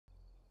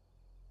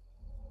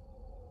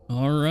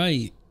All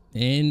right,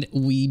 and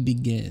we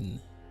begin.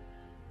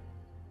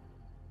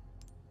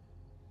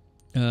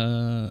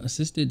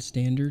 Assisted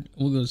standard.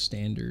 We'll go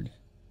standard.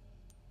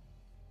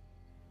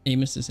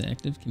 Aim assist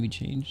active can be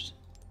changed.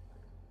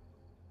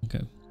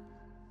 Okay.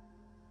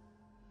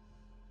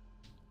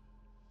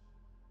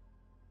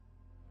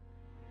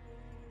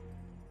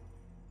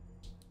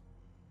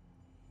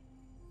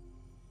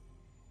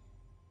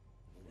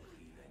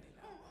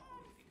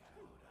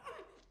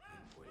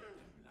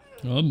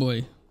 Oh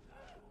boy.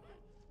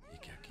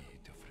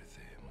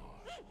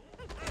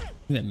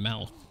 That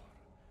mouth.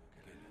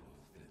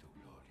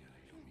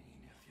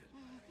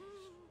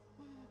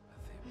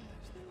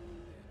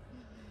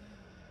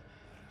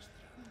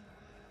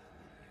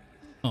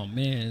 Oh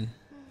man.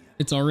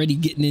 It's already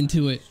getting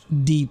into it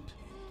deep.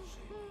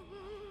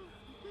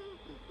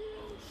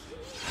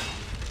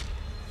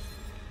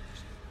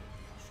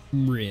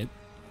 Rip.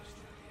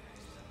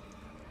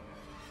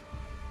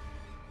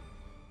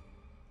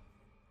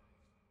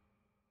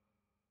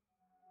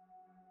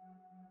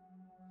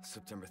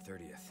 September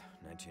 30th,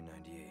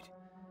 1998.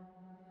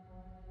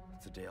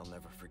 It's a day I'll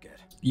never forget.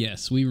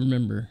 Yes, we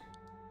remember.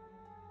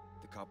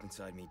 The cop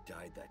inside me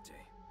died that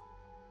day.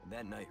 And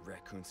that night,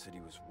 Raccoon City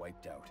was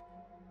wiped out,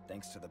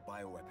 thanks to the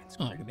bioweapons.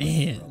 Oh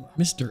man,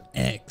 Mr.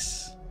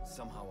 X.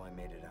 Somehow I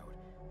made it out,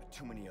 but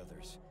too many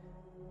others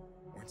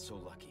weren't so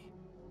lucky.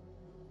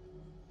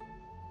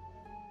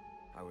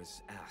 I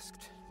was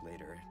asked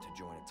later to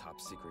join a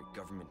top-secret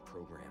government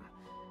program.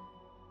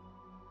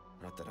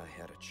 Not that I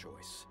had a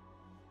choice.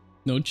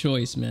 No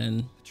choice,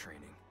 man. The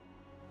training,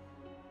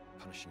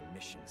 punishing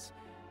missions,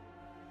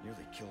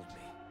 nearly killed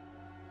me.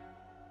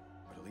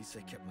 But at least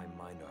I kept my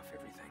mind off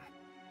everything.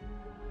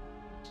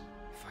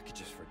 If I could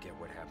just forget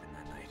what happened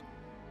that night.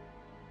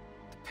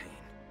 The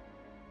pain,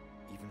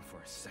 even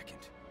for a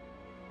second.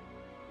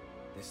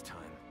 This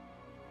time,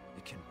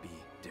 it can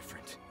be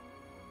different.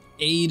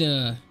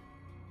 Ada.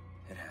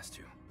 It has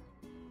to.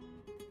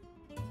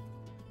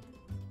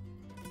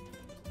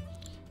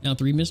 Now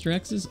 3 Mr.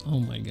 X's? Oh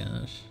my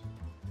gosh.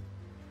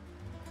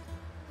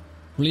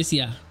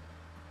 Policia.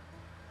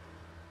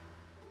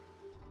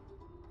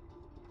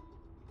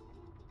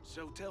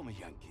 So tell me,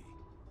 Yankee,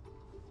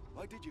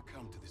 why did you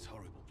come to this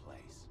horrible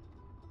place?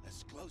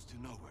 As close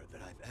to nowhere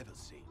that I've ever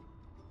seen.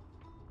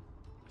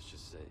 Let's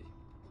just say,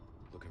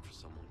 looking for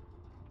someone.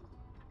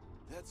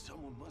 That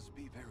someone must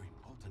be very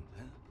important,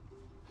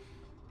 huh?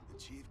 The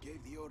chief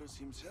gave the orders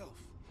himself.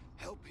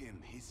 Help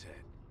him, he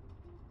said.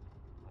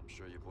 I'm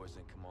sure you boys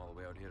didn't come all the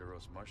way out here to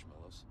roast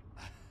marshmallows.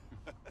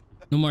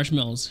 No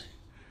marshmallows.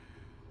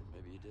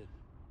 Maybe you did.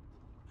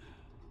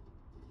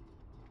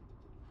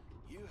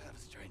 You have a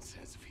strange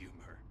sense of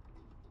humor.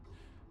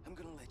 I'm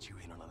gonna let you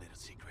in on a little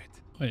secret.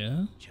 Oh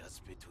yeah?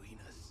 Just between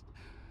us.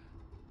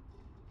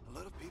 A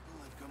lot of people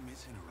have gone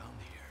missing around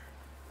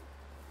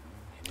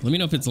here. Let me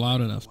know if it's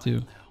loud enough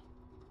too.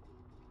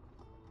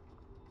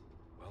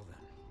 Well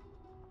then,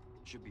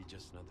 should be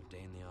just another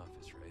day in the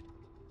office, right?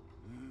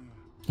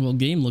 Well,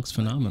 game looks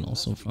phenomenal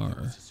so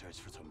far. Search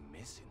for some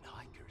missing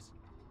hikers.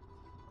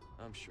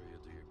 I'm sure you'll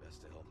do your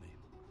best to help me.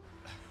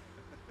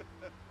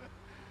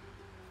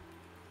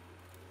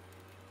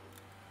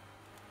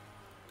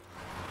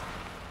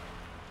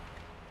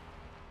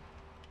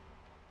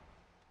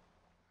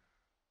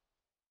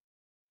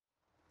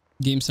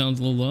 Game sounds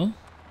a little low.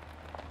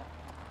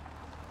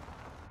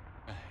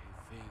 I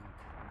think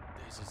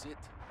this is it.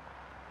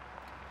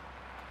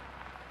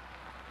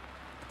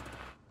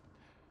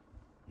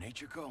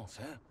 Nature calls,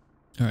 huh?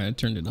 All right, I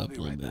turned it I'll up a be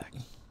little right bit.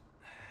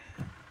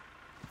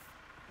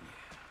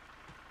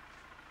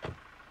 back.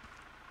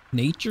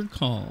 Nature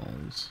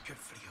calls. Qué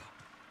frío.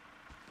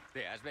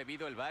 ¿Te has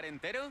bebido el bar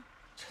entero?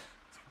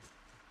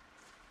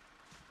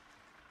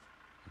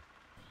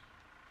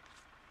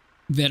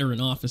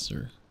 Veteran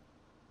officer.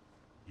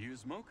 You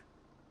smoke?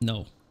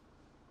 No.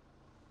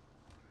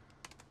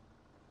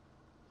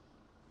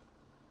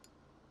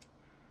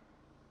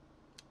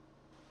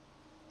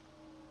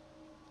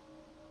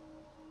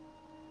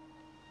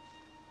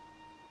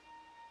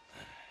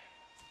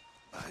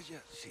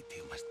 Vaya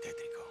sitio más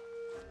tétrico.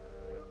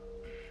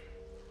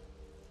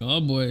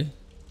 Oh boy.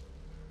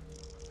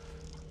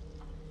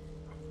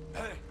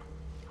 ¡Hey!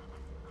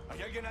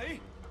 ¿Hay alguien ahí?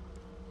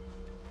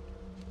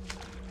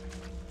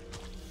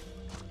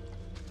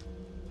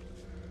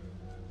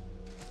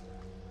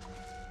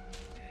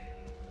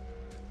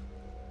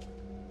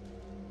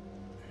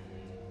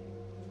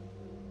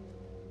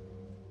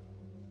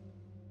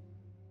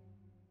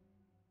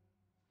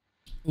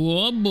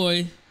 Oh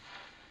boy.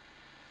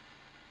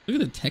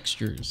 Look at the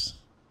textures.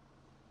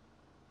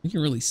 You can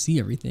really see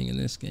everything in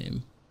this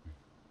game.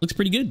 Looks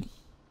pretty good.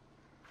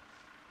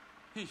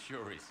 He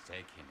sure is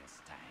taking his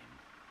time.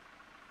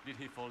 Did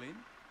he fall in?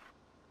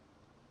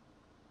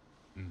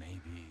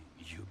 Maybe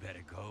you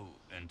better go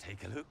and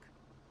take a look.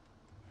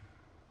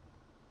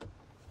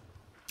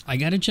 I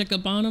gotta check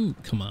up on him.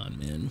 Come on,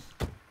 man.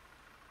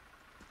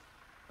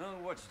 Oh,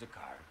 watch the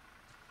car.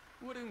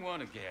 Wouldn't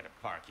want to get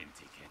a parking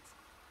ticket.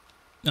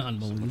 So much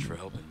Unbelievable. for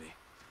helping me.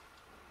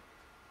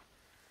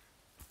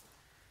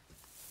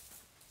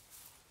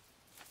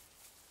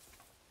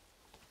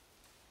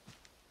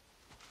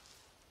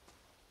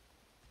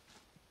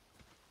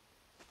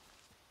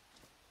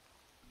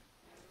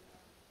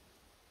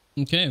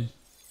 Okay.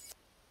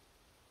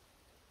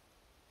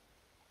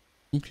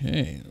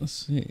 Okay, let's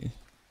see.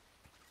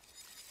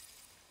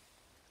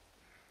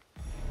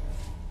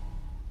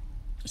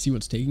 See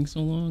what's taking so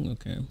long?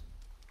 Okay.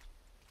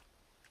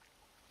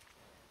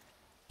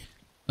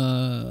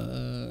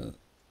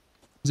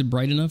 Is it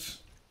bright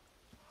enough?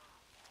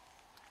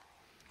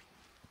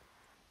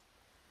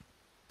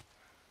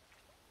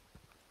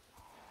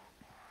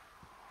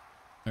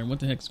 Alright, what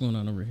the heck's going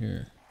on over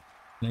here?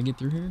 Can I get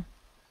through here?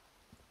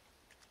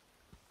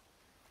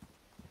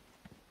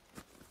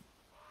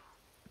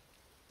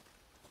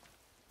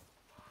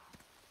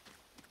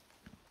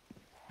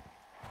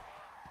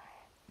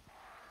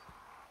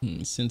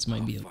 Sense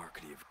might be a How far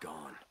could he have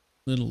gone?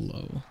 little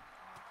low.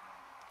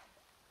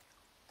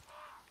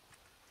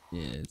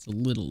 Yeah, it's a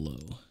little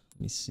low.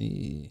 Let me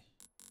see.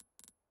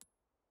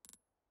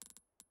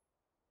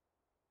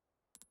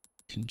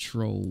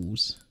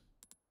 Controls.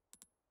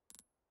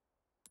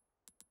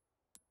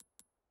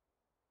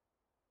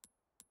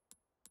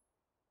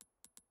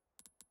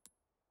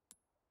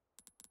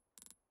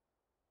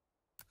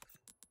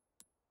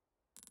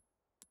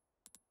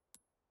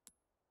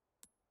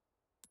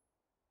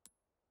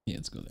 Yeah,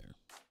 let's go there.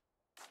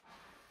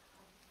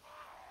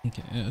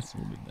 Okay, yeah, that's a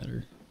little bit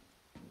better.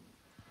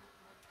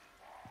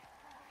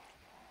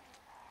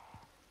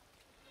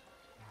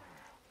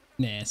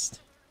 Nast.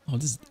 Oh,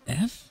 this is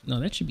F? No,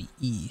 that should be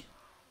E.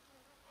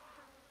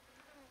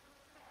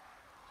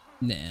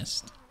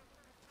 Nast.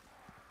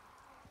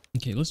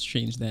 Okay, let's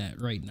change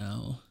that right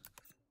now.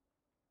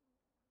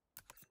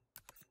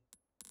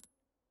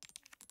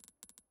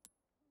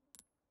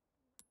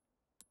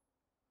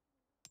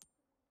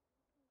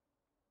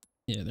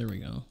 Yeah, there we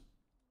go.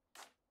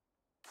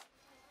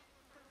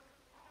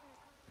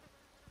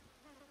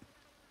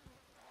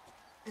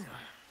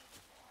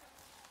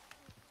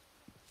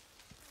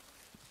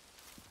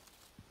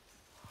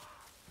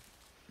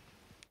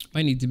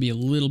 I need to be a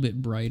little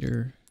bit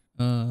brighter.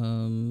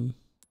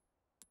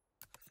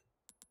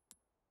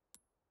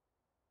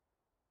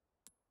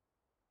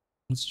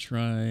 Let's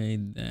try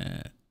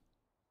that.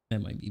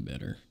 That might be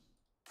better.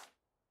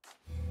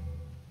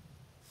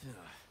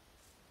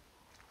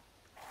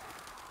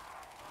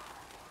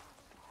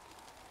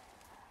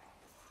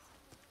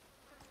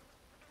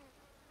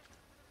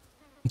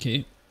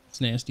 Okay,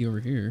 it's nasty over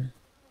here.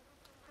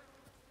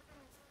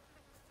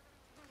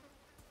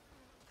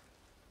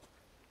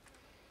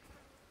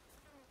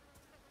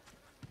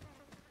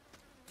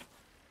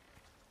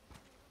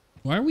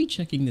 Why are we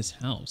checking this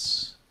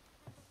house?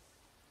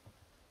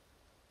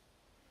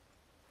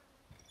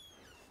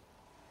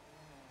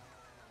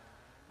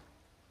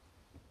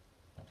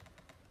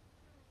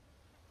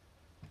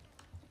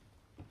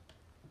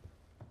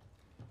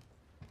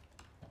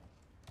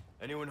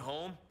 Anyone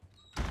home?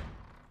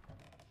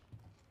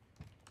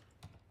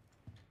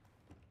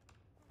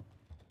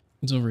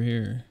 It's over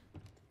here.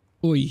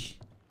 Oi.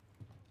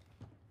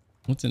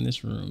 What's in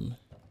this room?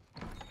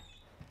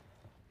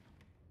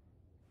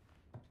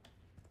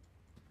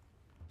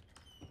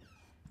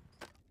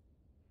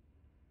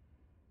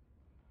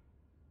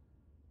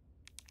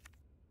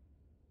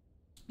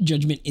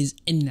 Judgment is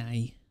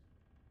nigh.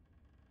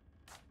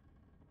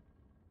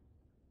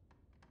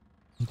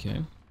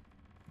 Okay.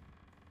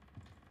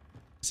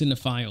 It's in the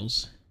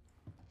files.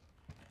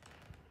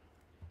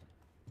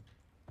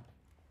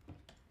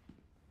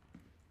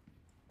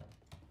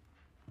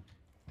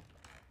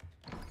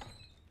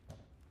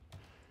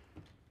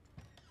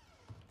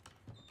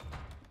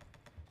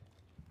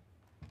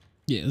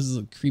 Yeah, this is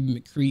a creepy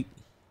McCreep.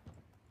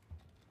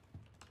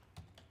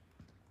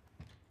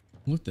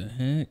 What the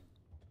heck?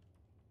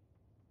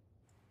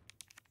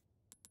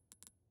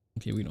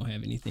 Okay, we don't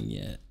have anything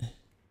yet.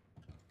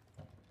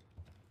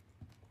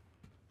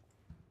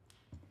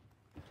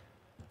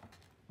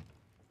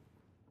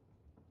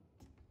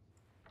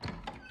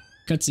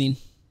 Cutscene.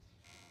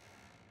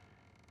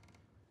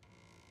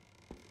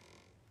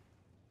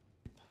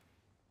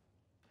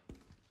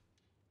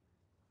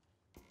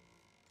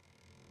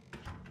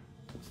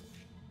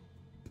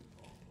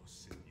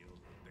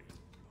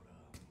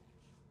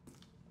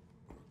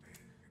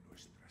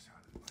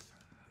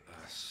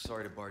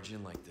 Sorry to barge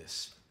in like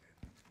this.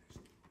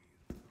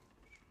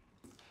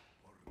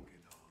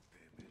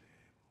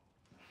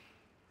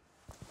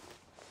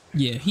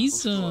 Yeah,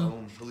 he's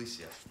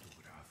Policia.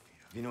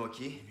 Vino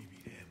aquí?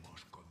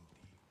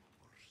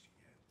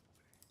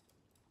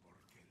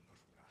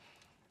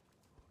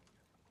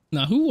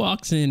 now who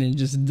walks in and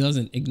just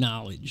doesn't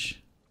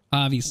acknowledge?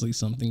 Obviously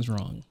something's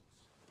wrong.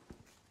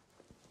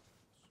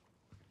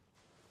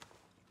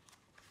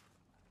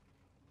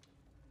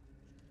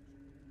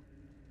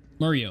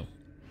 Mario.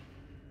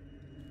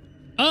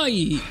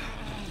 Aye.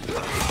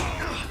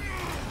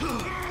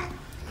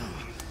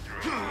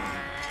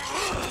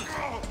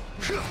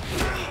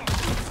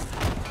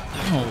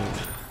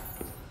 Oh.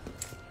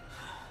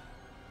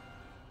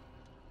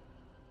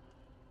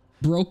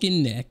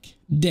 Broken neck.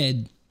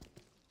 Dead.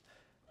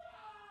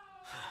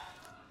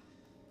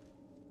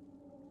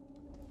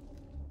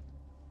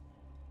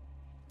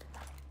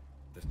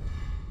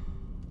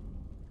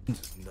 This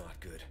is not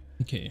good.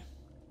 Okay.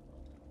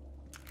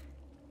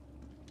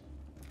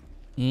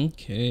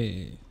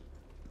 Okay.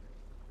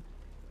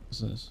 What's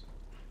this?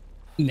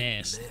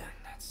 Nasty. Man,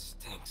 that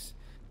stinks.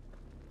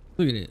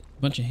 Look at it.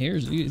 Bunch of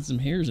hairs. You get some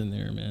hairs in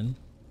there, man.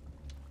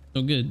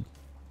 So good.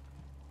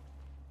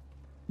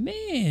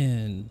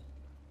 Man.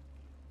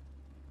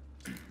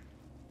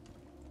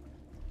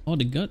 All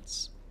the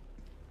guts.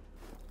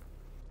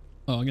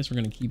 Oh, I guess we're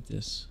gonna keep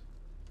this.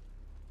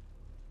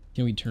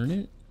 Can we turn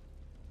it?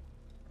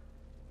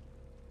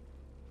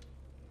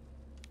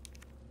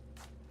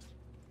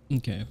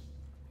 Okay.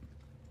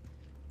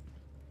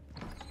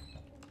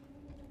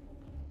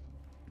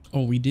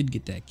 Oh, we did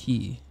get that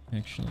key,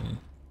 actually.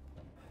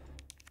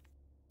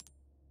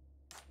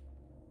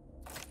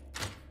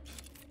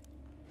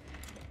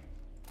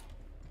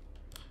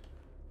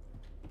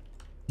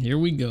 Here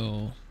we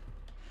go.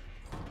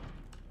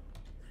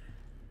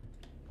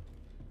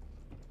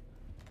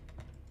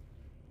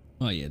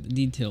 Oh yeah, the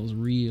detail's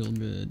real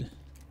good.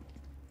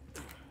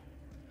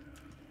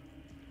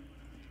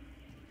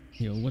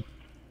 Yo, what?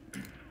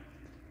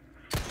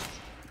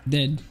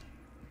 Dead.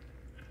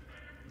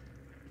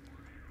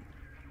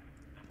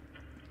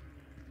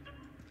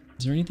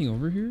 Is there anything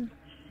over here?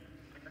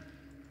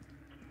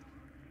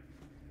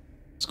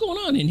 What's going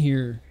on in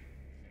here?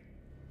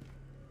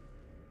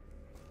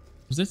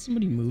 Was that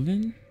somebody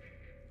moving?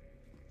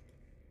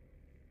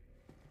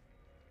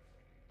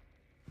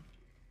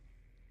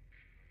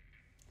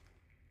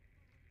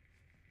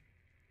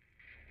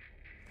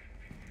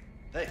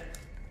 Hey.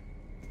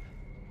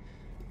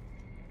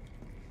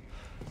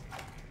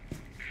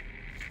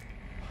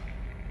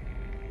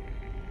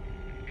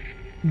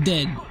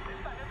 Dead.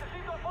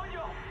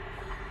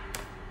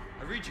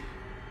 I read you.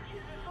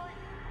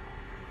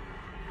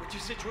 What's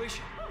your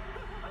situation?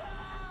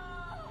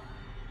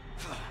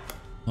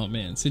 Oh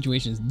man,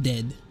 situation's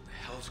dead. What the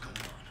hell's going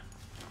on?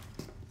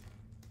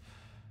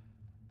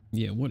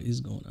 Yeah, what is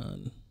going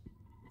on?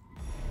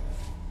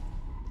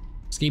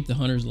 Escape the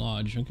Hunter's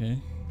Lodge, okay.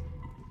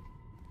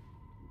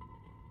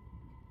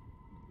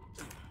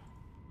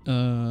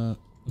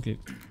 Okay.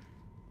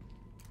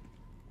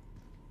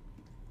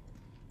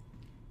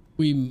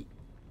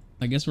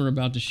 I guess we're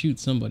about to shoot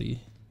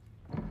somebody.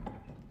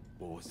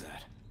 What was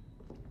that?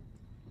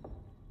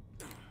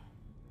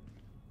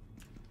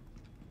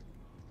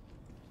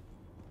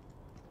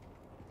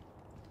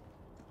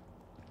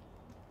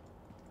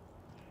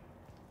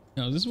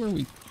 Now, is this where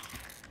we...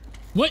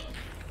 What?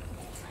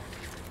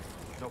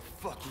 No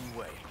fucking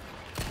way.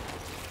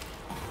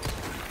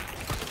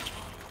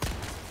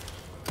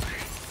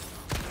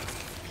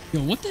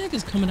 Yo, what the heck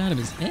is coming out of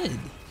his head?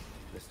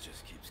 This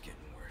just keeps getting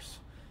worse.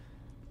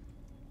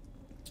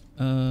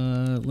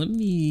 Let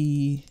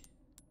me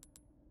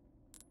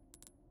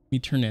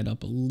turn that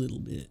up a little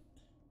bit.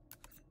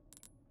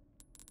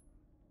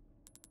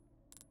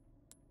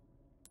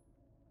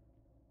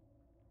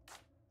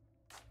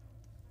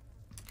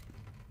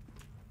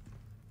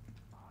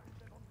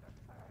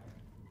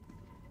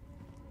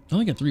 I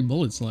only got 3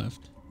 bullets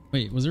left.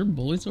 Wait, was there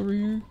bullets over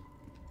here?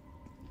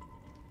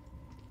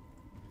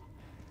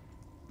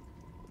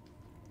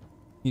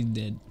 He's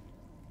dead.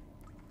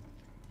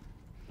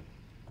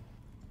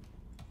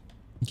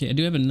 Okay, I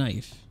do have a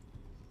knife.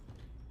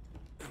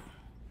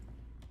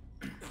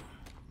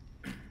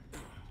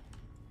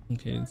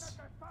 Okay, it's... Okay.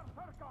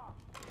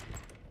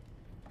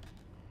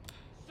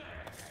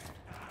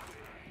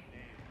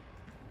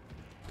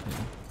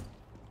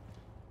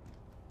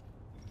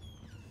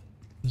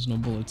 There's no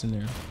bullets in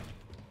there.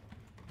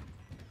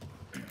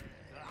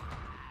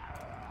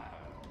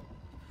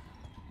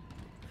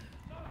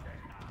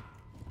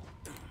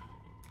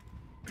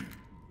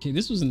 Okay,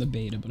 this was in the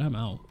beta, but I'm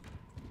out.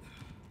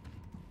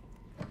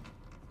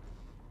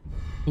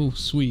 Oh,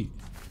 sweet.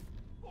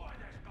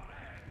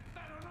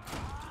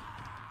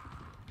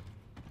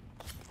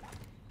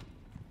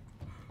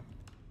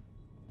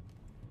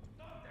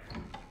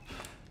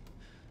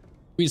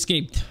 We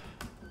escaped.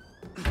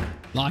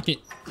 Lock it.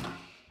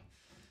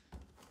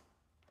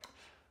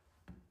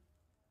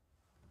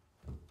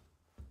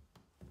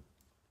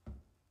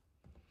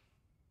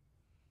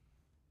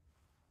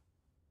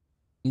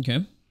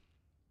 Okay.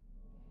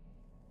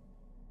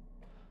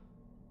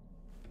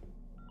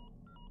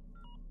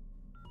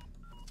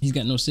 He's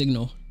got no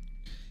signal.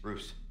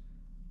 Bruce,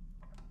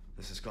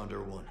 this is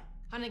Condor 1.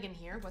 Hunnigan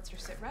here. What's your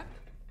sit rep?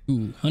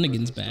 Ooh,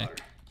 Hunnigan's President's back.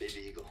 daughter,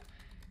 Baby Eagle.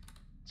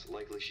 It's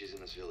likely she's in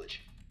this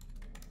village.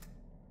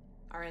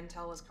 Our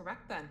intel was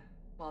correct then.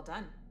 Well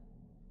done.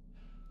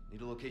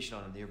 Need a location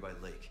on a nearby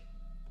lake.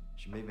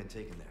 She may have been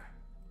taken there.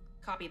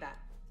 Copy that.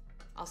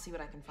 I'll see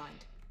what I can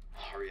find.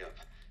 Hurry up.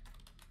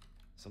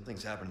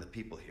 Something's happened to the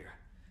people here.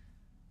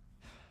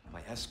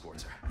 My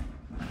escorts are...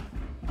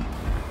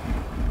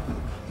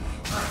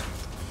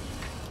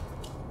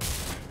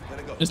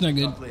 Gotta go. That's not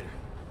good. Talk later.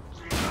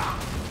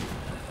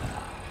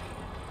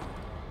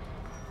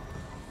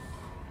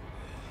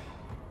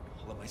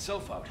 I'll let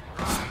myself out.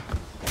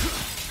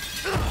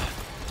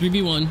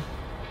 3v1.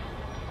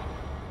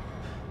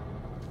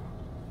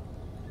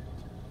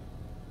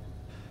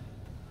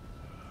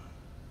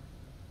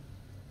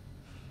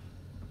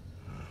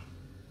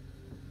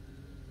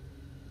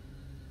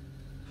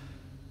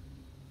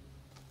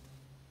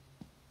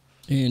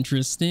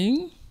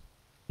 Interesting.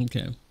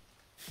 Okay.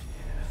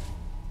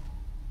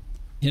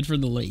 Head for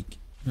the lake.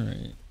 All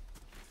right.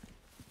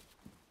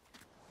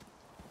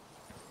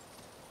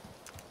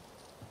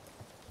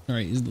 All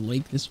right, is the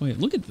lake this way?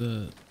 Look at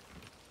the...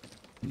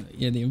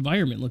 Yeah, the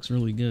environment looks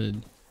really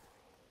good.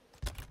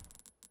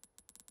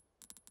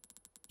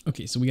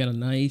 Okay, so we got a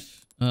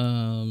knife.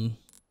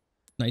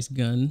 Nice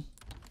gun.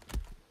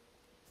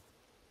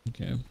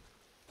 Okay.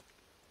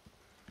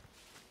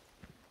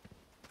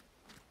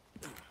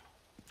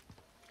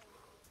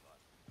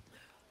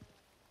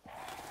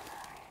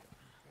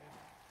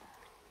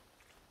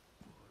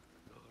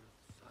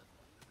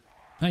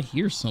 I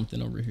hear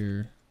something over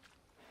here.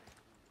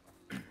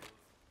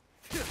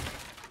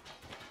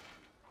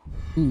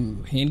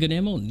 Ooh, handgun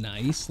ammo.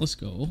 Nice. Let's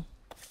go.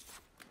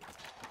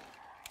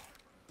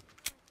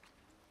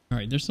 All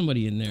right, there's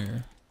somebody in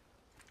there.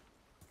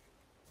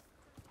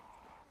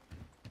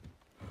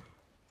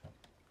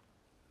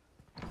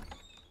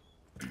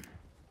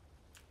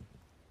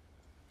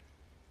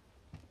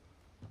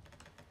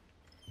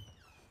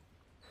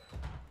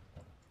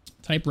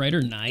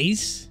 Typewriter.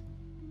 Nice.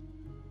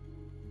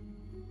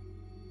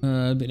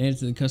 Been added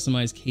to the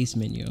customized case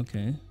menu.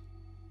 Okay.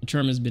 The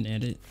charm has been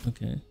added.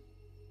 Okay.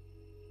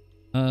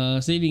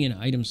 Saving in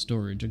item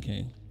storage.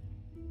 Okay.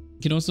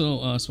 You can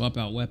also swap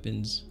out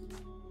weapons.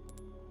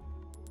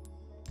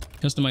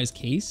 Customized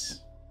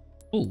case.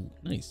 Oh,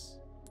 nice.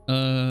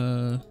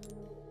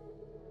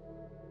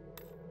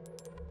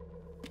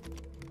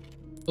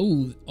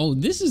 Oh,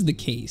 this is the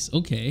case.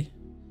 Okay.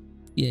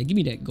 Yeah, give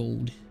me that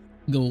gold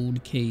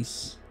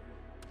case.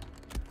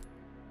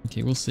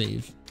 Okay, we'll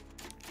save.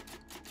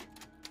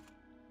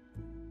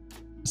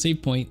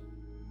 Save point.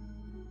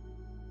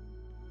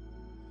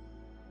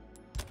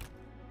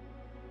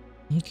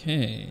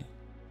 Okay.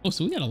 Oh,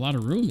 so we got a lot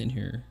of room in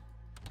here.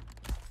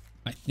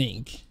 I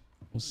think.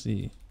 We'll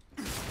see.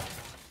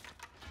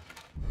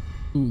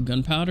 Ooh,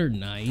 gunpowder.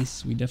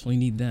 Nice. We definitely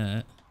need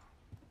that.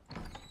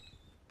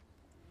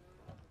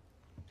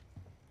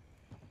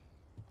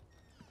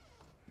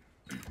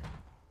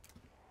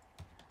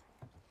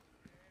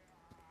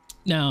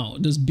 Now,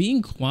 does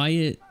being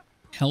quiet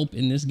help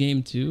in this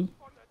game too?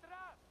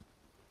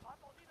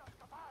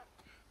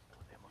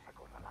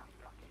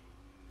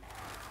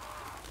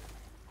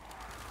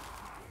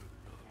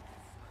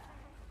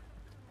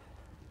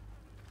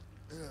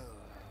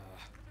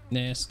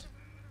 Nast.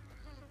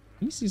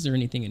 Let me see, is there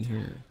anything in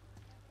here?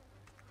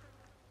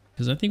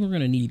 Because I think we're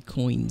going to need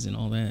coins and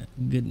all that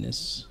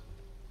goodness.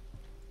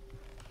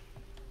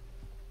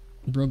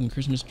 Broken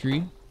Christmas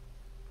tree.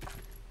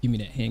 Give me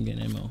that handgun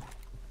ammo.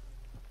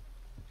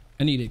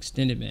 I need an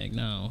extended mag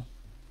now.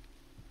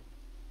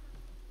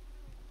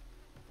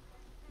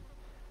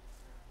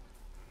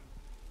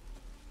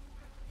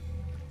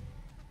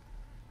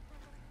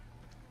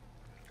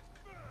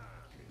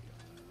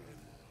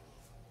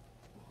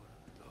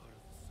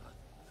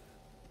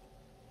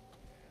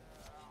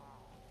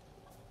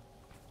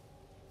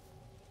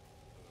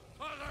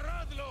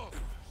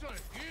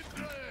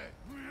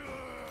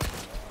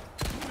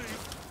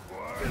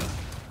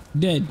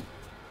 Dead.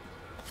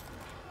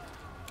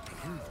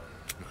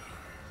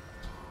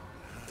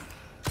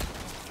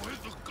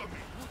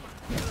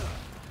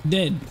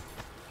 Dead.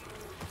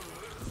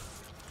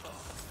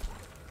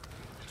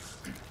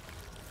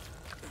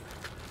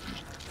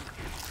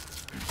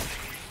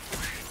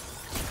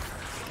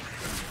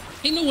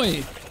 Ain't no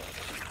way.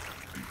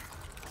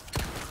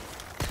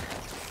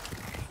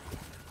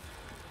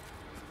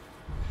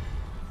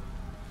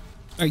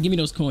 All right, give me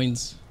those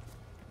coins.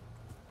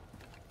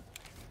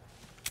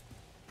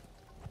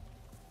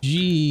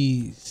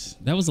 Jeez,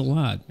 that was a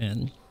lot,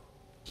 man.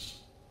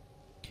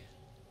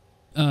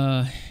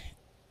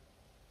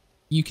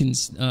 You can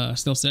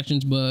stealth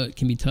sections, but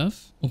can be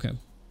tough. Okay.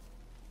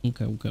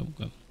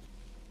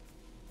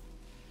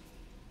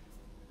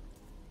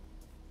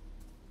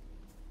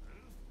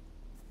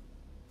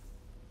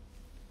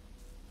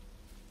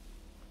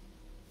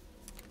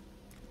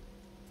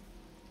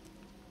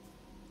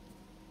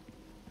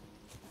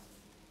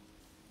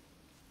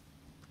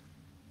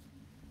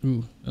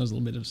 Ooh, that was a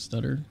little bit of a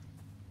stutter.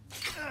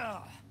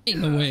 Ain't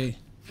no way.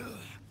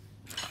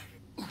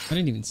 I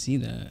didn't even see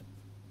that.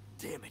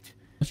 Damn it.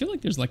 I feel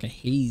like there's like a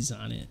haze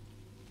on it,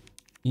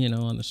 you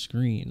know, on the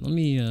screen. Let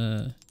me,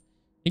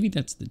 maybe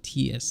that's the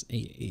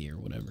TSAA or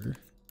whatever.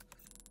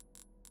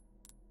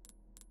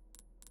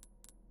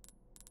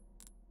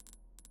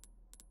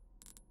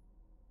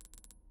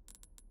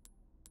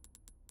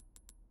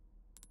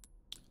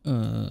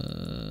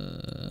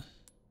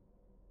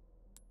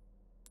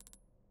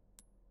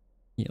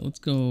 Yeah, let's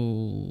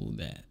go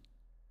that.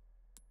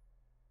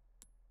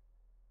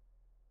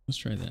 Let's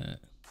try that.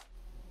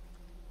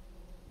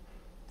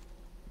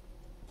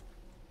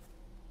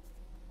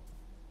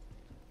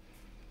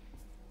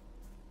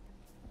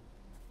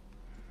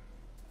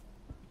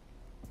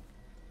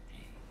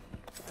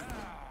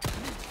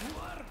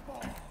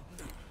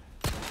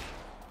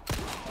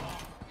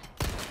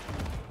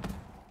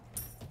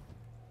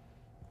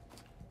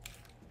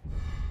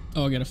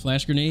 Oh, I got a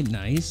flash grenade.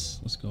 Nice.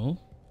 Let's go.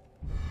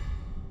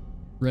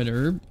 Red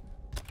herb.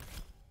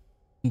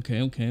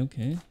 Okay, okay,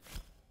 okay.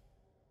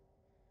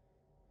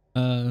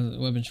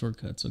 Weapon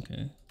shortcuts,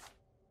 okay.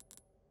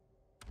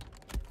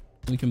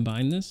 Can we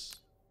combine this?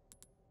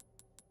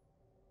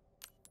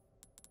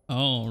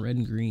 Oh, red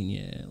and green,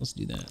 yeah, let's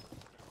do that.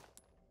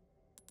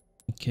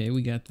 Okay,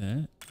 we got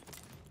that.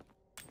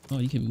 Oh,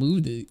 you can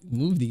move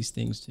these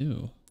things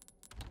too.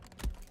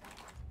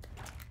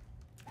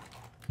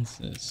 What's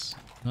this?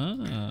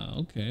 Ah,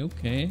 okay,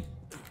 okay.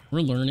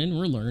 We're learning,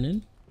 we're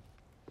learning.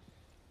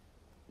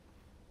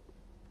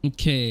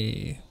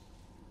 Okay.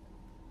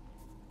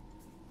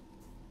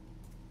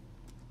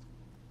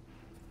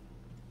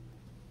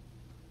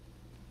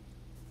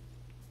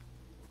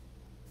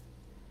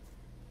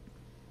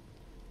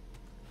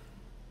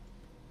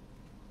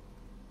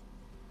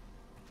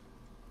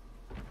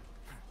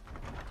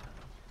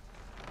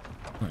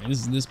 All right, this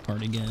is this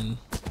part again.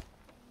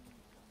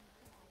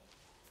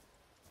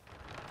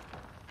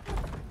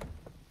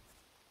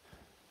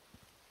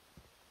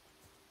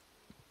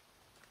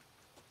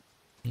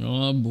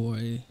 Oh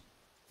boy.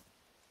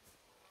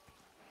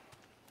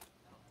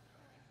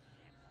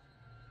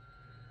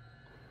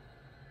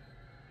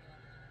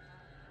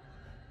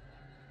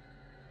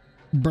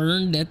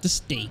 Burned at the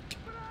stake.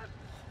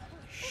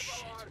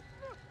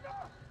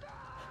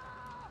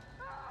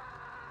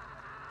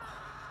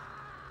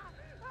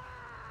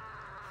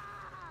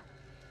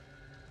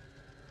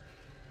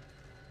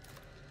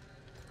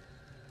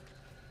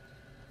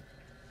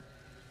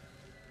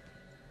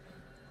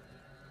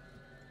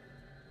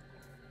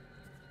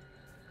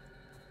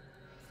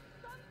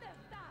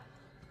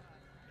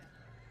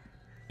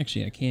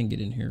 Actually, I can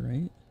get in here,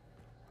 right?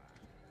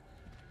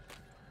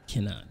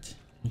 Cannot.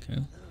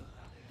 Okay.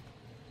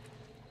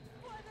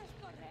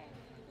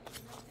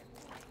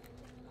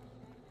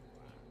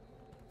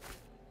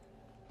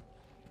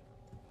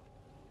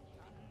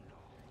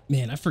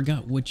 Man, I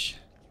forgot which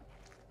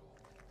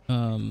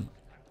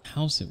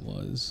house it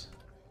was.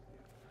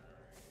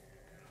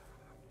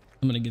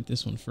 I'm gonna get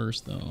this one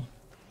first though.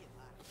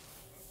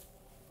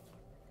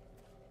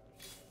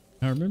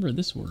 I remember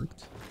this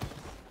worked.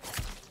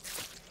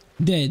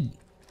 Dead.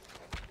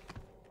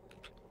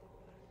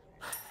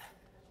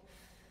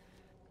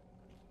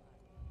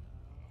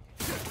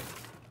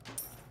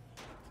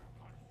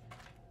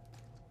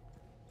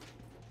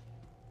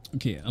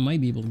 Okay, I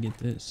might be able to get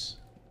this.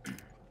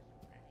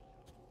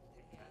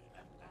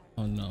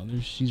 Oh no,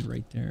 she's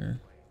right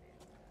there.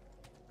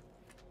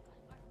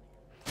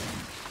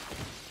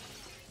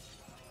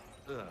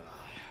 I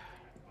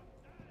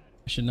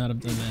should not have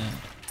done that.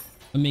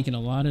 I'm making a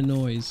lot of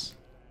noise.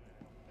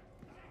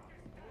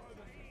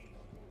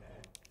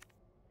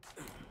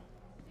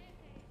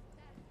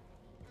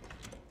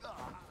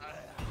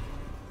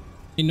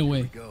 Ain't no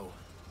way.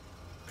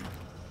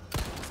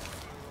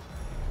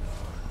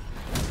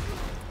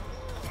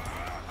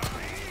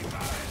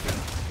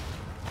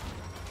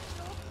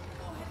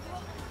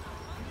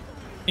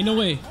 Ain't no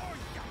way.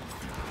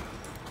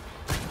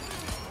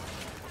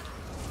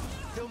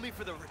 Kill me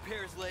for the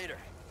repairs later.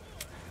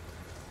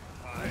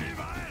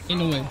 Ain't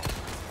no way.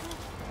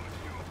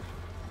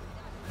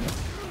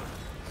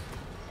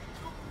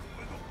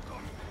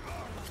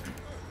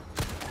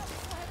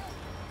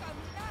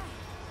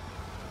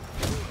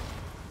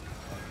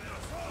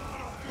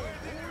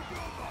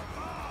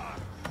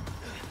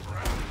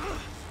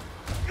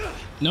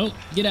 Nope.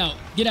 Get out.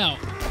 Get out.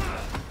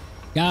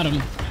 Got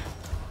him.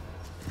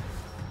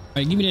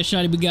 Alright, give me that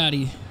shoddy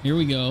Bugatti. Here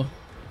we go.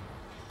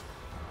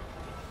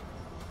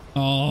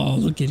 Oh,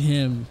 look at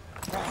him.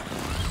 You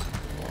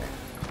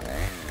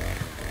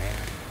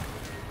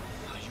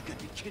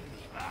gotta be kidding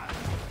me.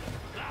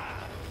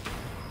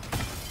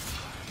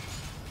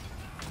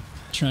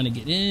 Trying to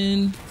get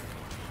in.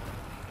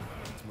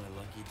 It's my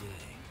lucky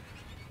day.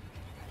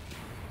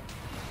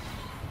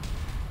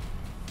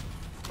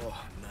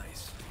 Oh,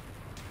 nice.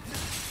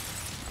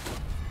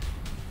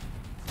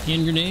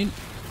 Hand grenade.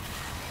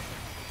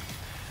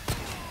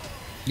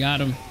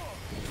 Got him.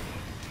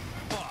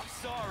 Oh,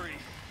 sorry.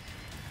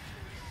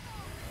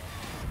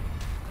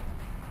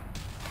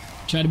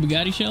 Try the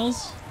Bugatti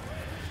shells.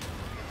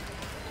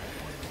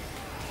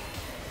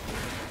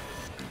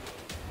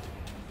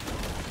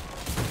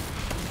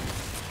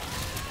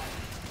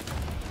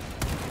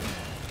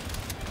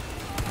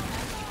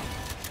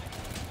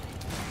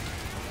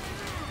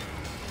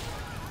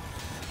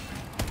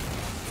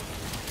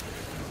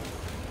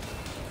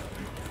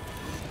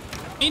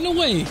 Ain't no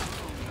way.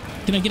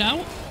 Can I get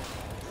out?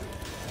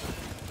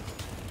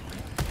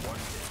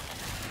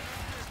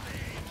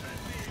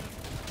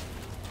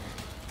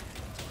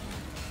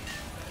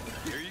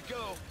 Here you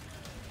go.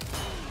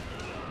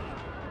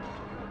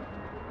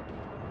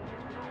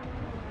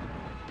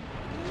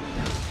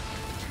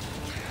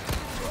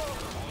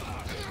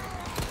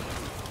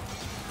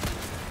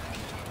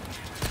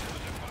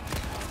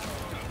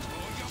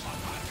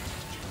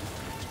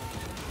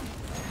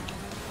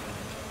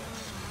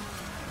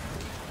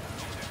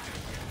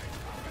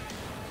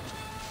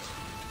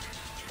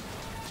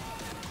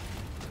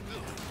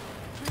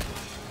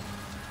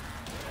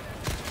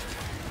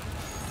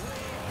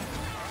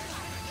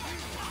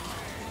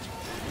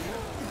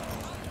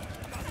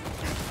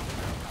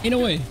 Ain't no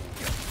way.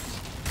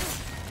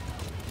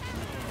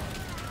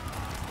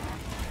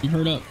 I'm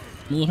hurt up.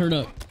 I'm a little hurt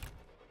up.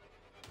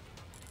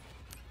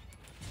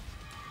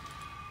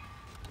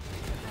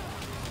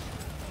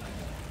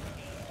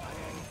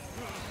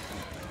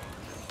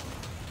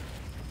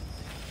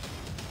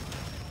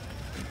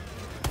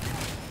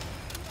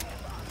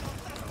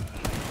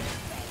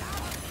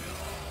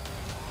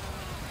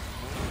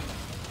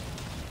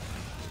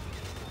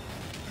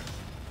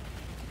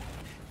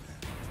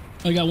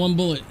 I got one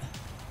bullet.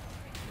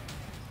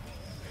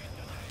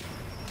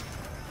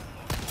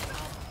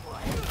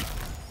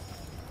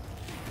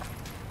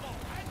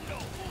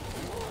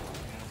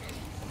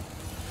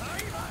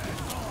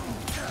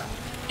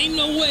 Ain't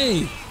no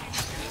way.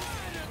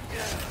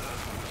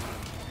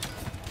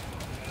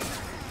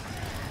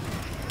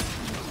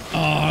 Oh,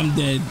 I'm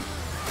dead.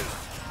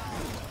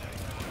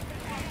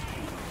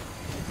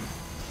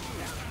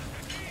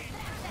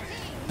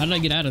 How did I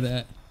get out of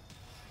that?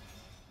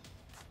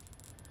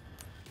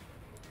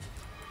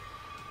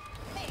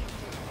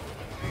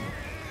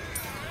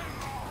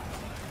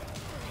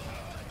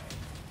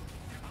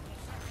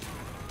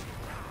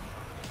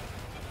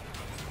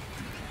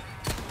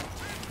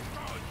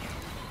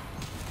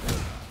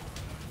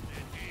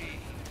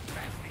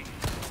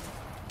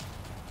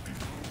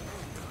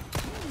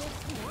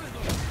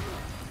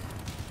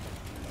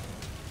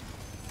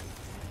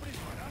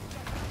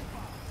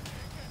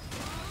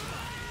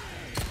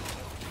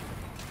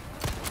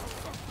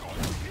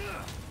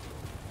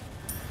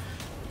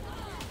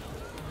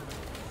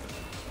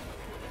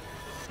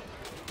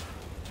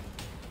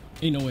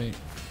 Ain't no way.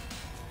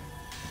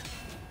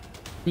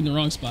 We're in the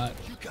wrong spot.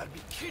 You gotta be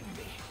kidding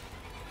me.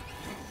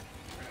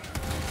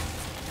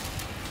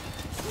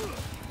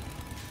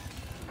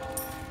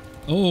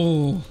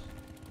 Oh,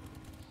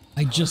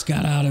 I just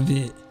got out of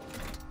it.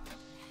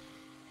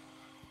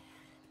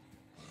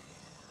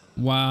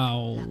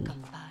 Wow.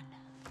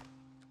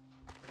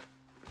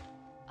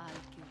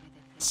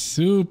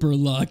 Super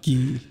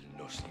lucky.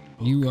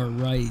 You are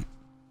right.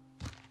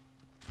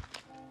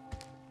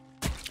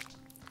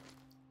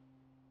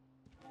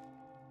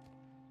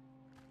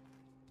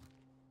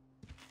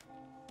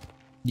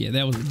 Yeah,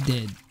 that was a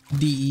dead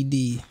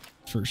DED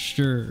for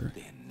sure.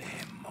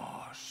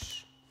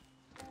 Tenemos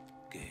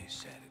que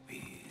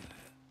servir.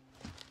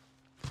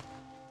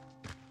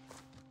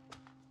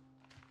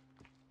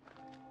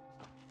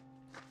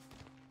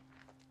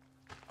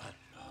 Al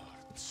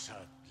Lord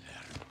Saddler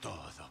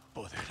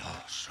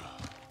Todopoderoso.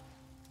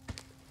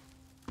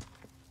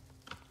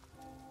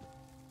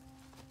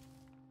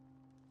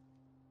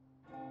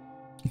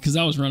 Because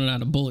I was running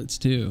out of bullets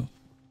too.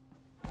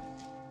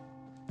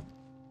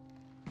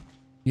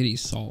 Get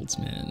these salts,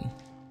 man.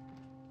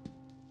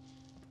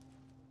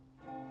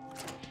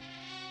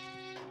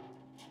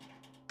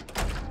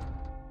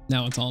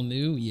 Now it's all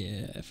new?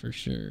 Yeah, for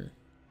sure.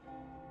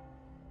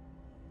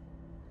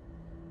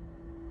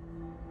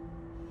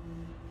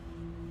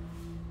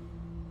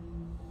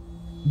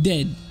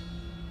 Dead.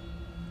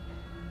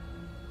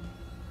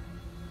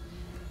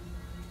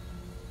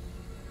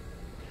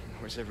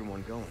 Where's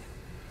everyone going?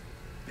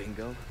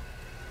 Bingo?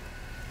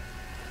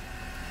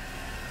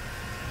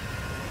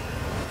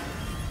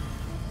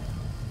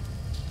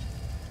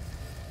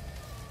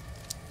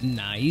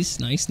 Nice,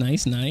 nice,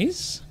 nice,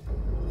 nice.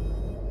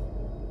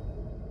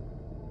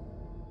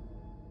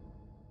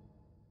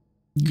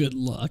 Good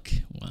luck.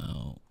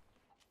 Wow.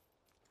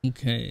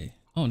 Okay.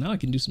 Oh, now I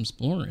can do some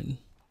exploring.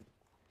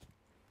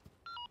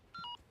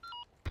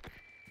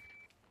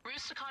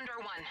 Roost to Condor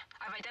 1.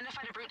 I've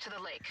identified a route to the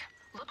lake.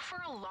 Look for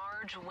a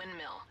large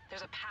windmill.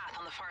 There's a path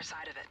on the far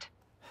side of it.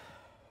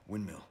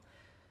 Windmill.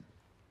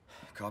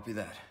 Copy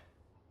that.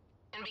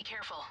 And be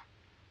careful.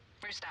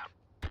 Roost out.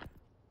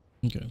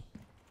 Okay.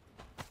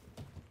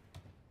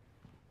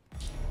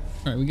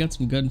 All right, we got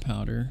some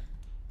gunpowder.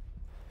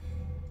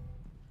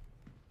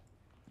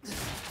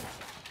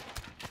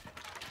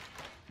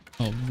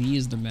 Oh, V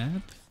is the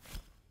map?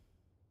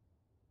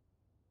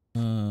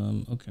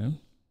 Okay.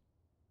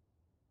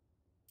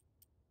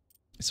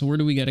 So where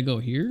do we gotta go?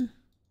 Here?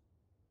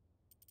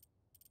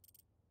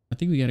 I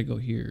think we gotta go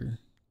here.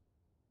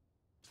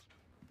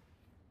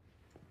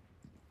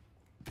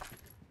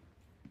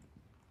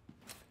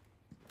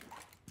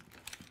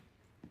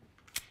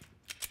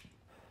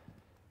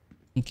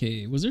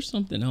 Okay, was there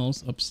something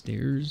else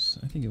upstairs?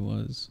 I think it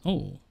was.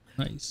 Oh,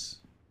 nice.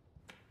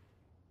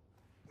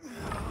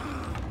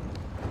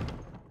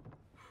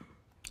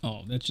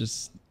 Oh, that's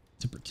just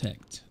to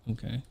protect.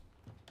 Okay.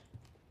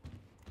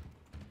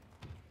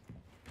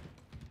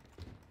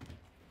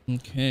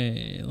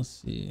 Okay, let's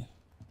see.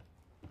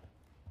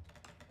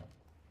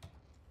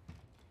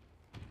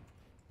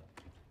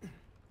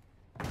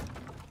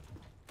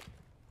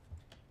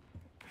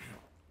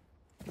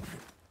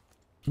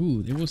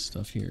 Ooh, there was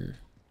stuff here.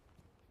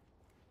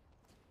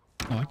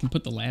 Oh, I can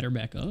put the ladder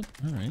back up.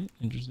 All right,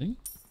 interesting.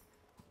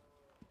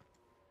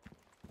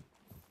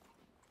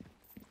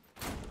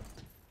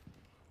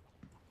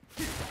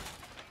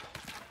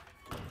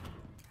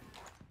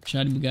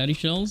 Shotty Bugatti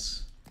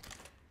shells.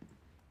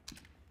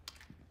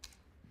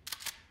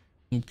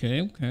 Okay.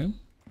 Okay, okay.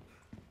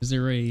 Is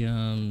there a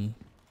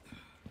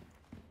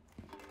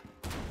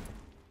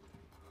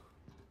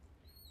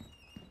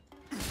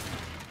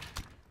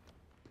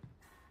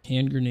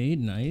hand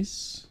grenade?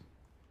 Nice.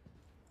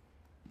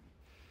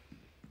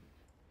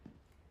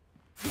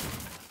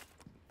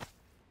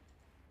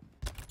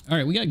 All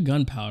right, we got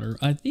gunpowder.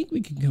 I think we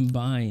can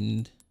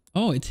combine.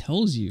 Oh, it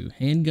tells you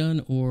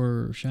handgun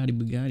or shoddy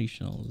Bugatti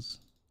shells.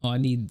 Oh, I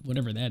need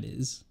whatever that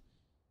is.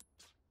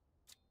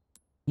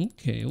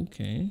 Okay,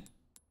 okay.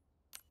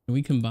 Can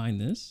we combine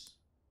this?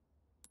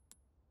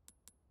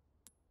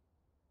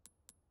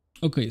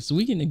 Okay, so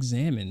we can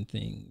examine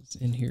things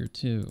in here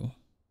too.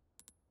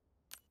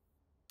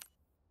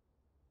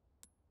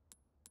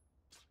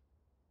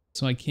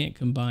 So I can't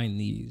combine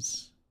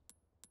these,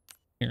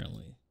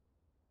 apparently.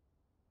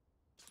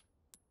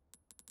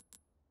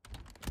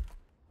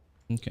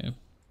 Okay.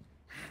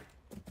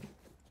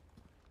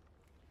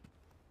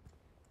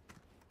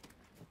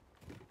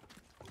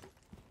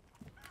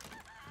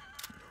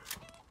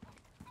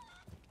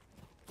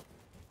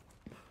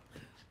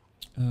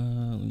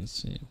 Let me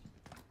see.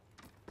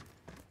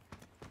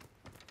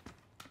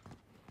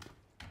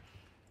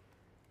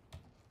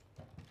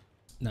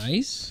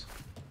 Nice.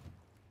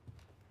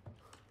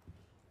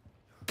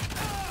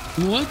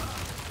 What?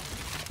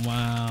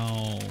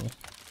 Wow.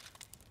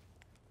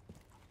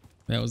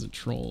 That was a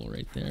troll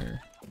right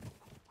there.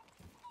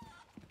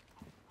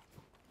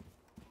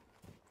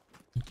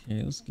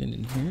 Okay, let's get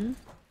in here.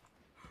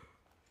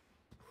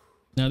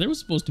 Now, there was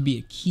supposed to be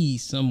a key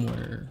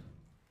somewhere.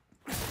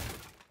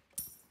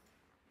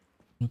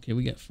 Okay,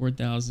 we got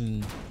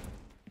 4,000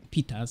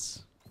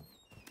 pitas.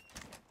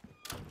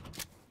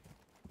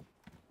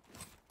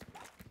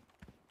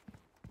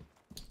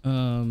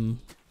 Can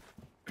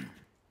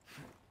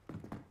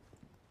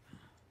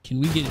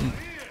we get in?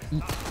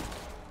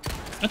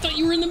 I thought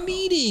you were in the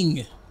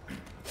meeting.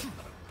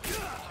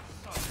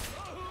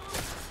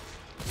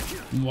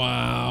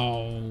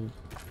 Wow.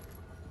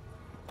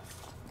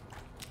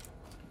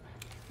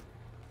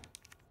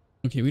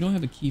 Okay, we don't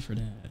have a key for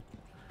that.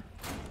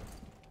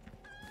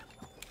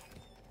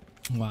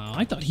 Wow,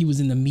 I thought he was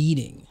in the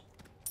meeting.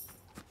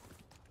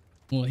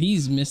 Well, he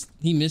missed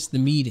the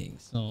meeting,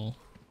 so.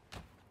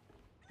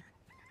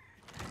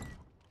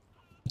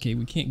 Okay,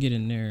 we can't get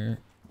in there.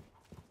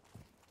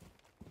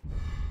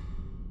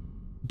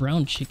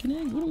 Brown chicken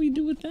egg? What do we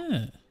do with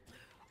that?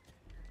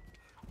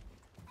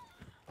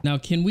 Now,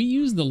 can we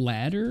use the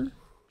ladder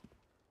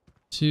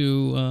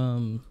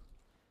to,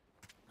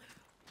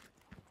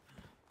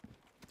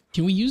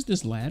 can we use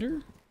this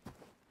ladder?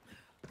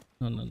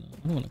 No, no, no.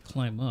 I don't want to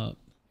climb up.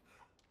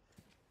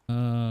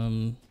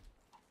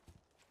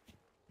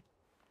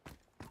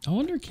 I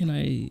wonder, can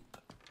I...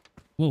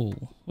 Whoa,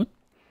 what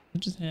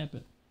just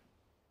happened?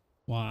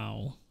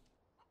 Wow.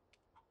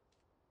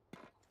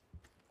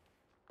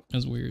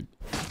 That's weird.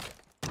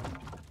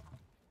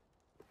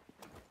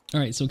 All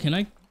right, so can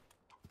I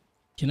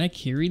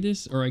carry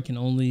this, or I can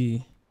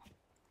only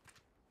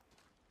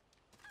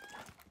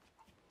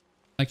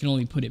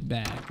put it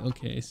back?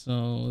 Okay,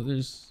 so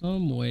there's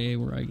some way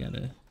where I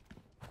gotta...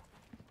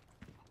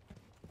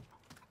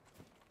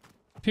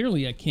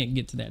 Apparently I can't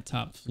get to that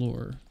top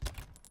floor.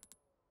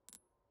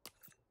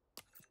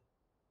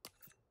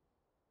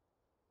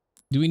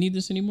 Do we need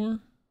this anymore?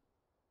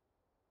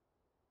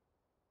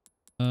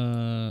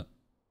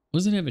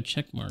 Does it have a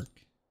check mark?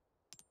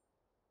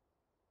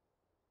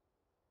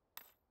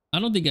 I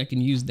don't think I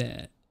can use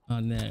that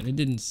on that. It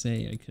didn't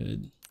say I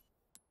could.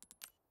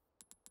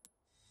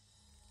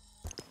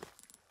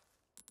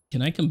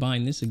 Can I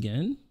combine this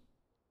again?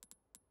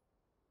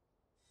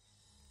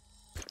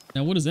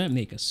 Now, what does that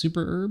make? A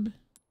super herb?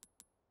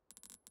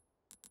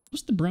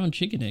 What's the brown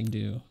chicken egg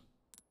do?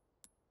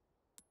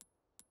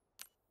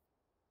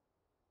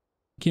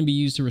 Can be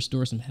used to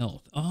restore some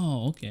health.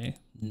 Oh, okay.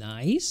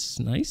 Nice,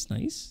 nice,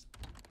 nice.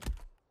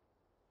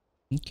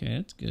 Okay,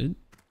 that's good.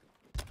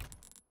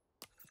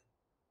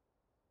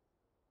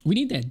 We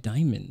need that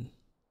diamond.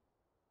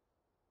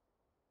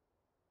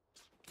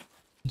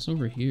 It's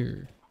over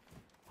here.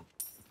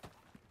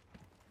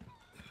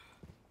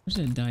 Where's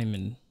that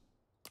diamond?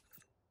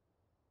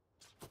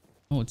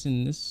 Oh, it's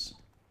in this.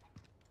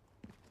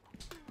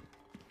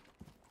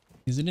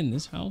 Is it in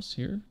this house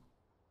here?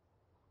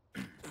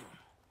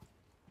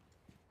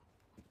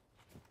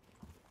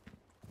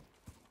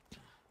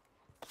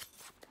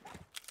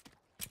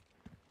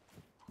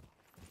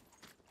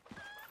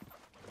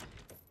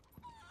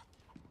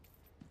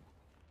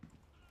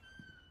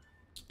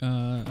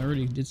 I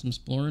already did some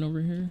exploring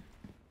over here.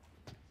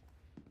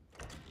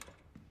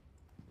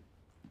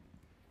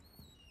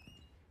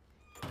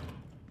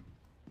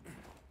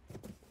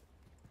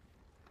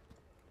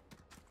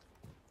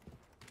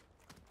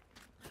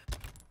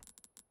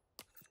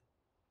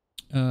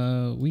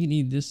 We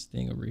need this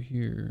thing over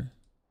here.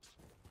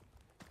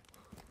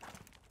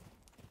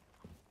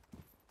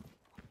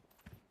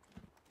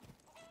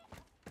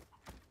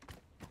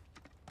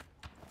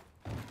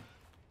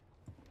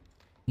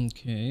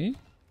 Okay.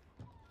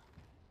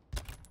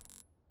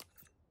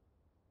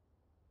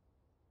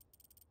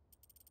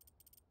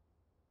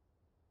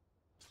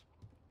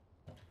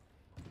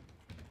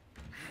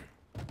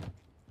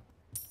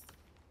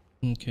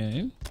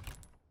 Okay.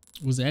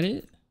 Was that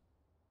it?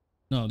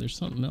 No, there's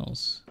something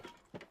else.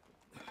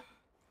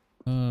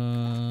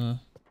 I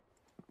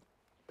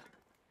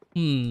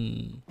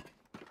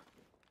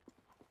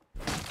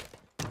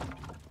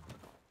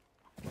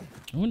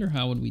wonder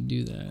how would we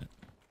do that?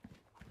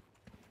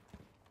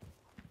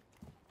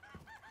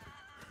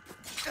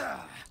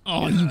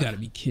 Oh, you gotta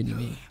be kidding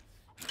me.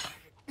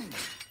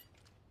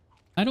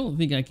 I don't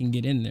think I can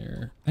get in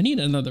there. I need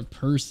another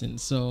person,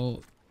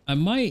 so I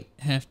might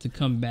have to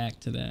come back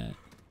to that,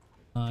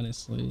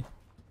 honestly.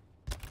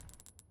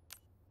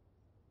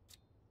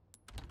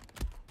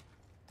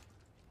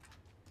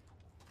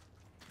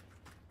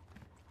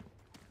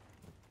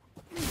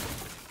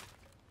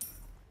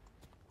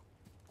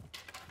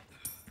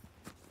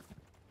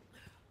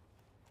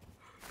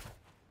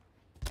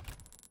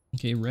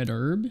 Okay, red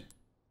herb.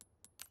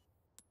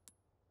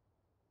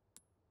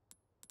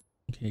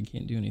 Okay, I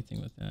can't do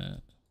anything with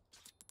that.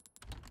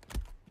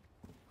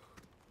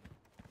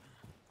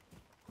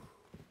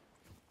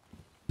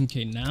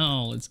 Okay,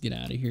 now let's get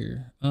out of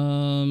here.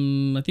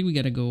 I think we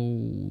gotta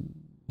go.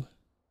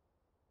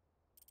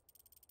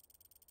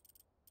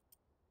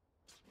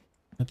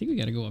 I think we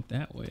gotta go up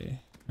that way,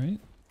 right?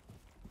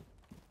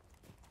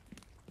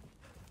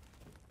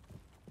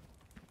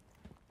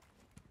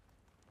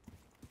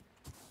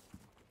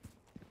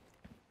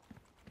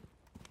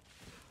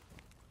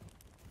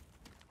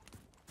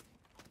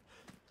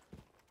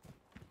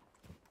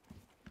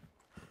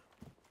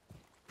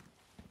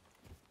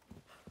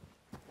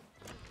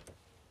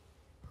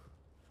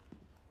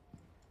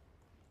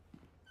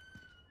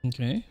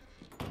 Okay.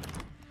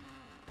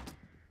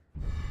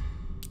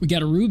 We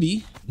got a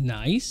ruby.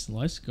 Nice.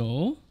 Let's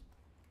go.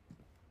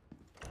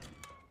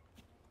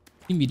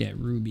 Give me that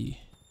ruby.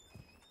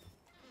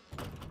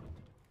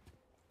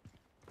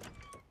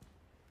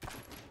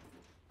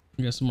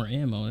 We got some more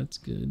ammo. That's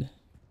good.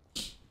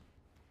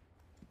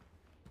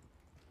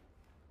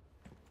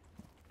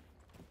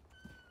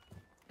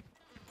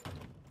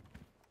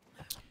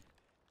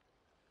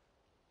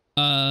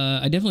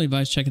 I definitely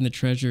advise checking the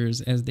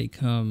treasures as they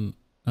come.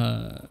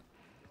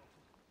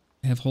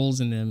 Have holes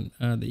in them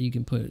that you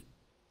can put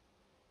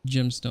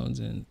gemstones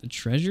in. The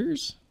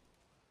treasures?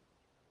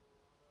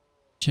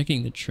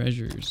 Checking the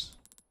treasures.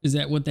 Is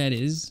that what that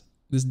is?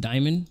 This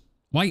diamond?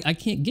 Why? I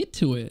can't get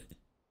to it.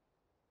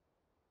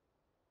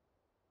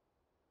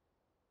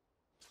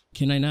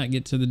 Can I not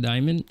get to the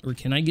diamond? Or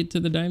can I get to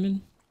the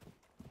diamond?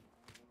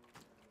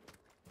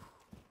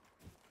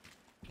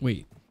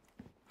 Wait.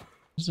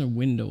 There's a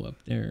window up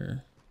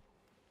there.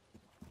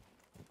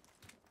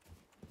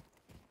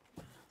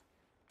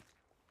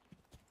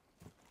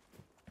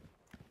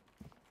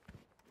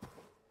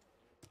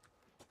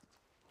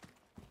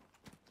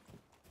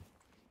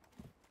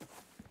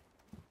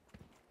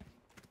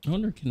 I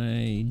wonder, can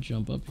I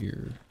jump up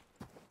here?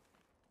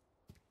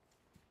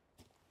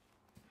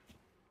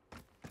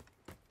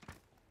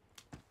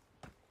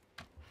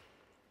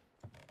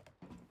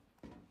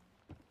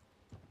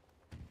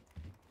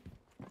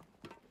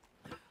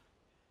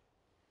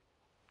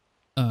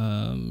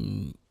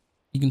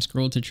 You can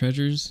scroll to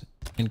treasures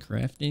and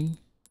crafting.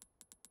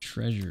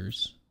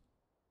 Treasures.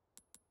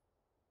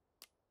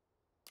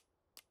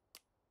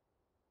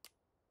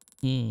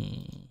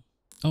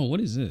 Oh,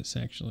 what is this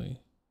actually?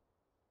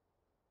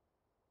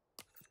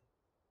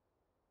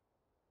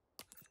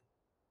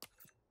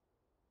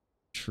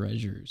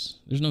 Treasures.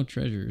 There's no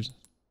treasures.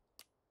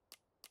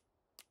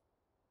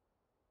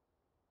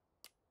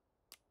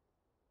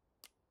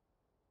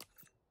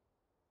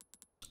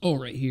 Oh,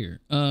 right here.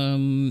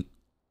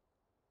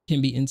 Can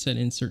be inset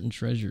in certain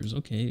treasures.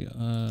 Okay.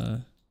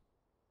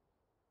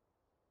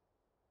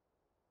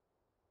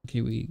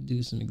 Okay, we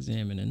do some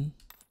examining.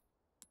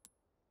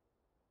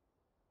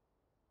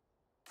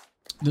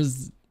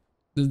 Does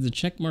the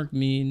check mark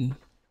mean?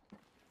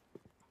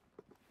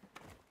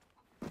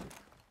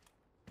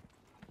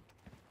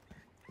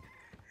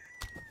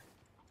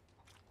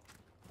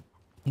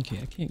 Okay,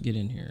 I can't get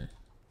in here.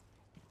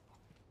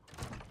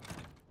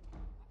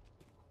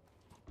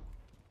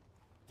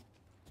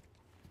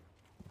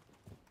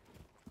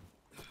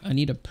 I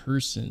need a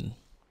person.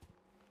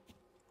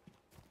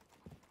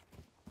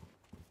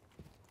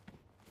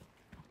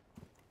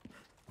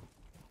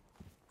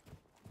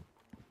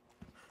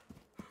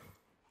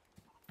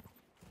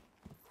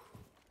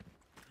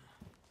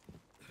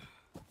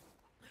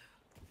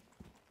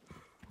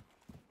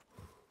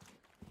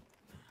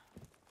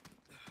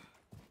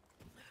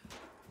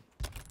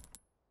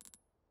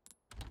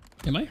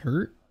 Am I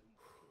hurt?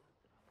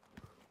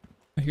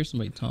 I hear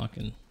somebody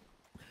talking.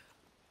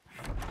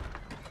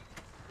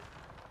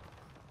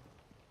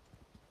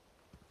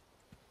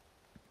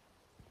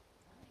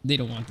 They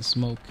don't want to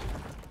smoke.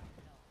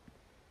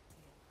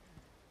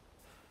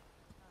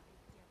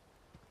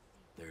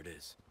 There it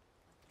is.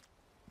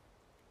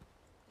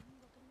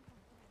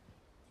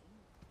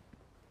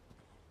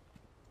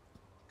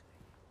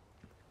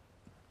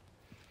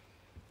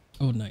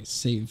 Oh, nice.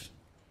 Save.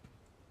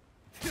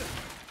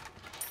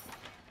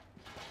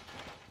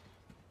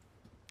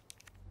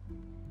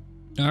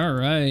 All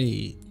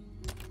right.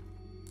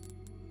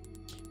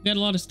 We got a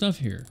lot of stuff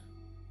here.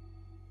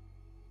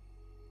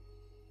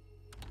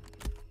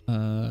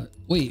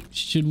 Wait,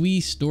 should we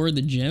store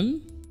the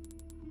gem?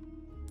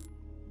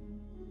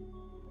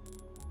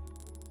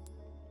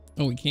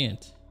 Oh, we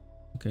can't.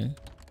 Okay.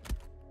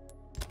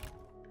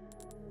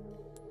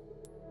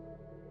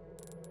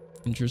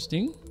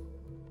 Interesting.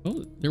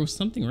 Oh, there was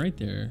something right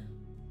there.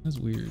 That's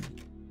weird.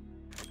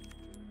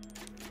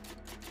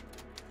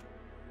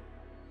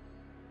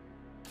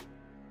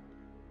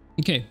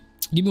 Okay,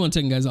 give me 1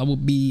 second, guys. I will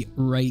be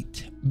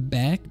right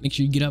back. Make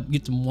sure you get up,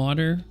 get some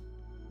water.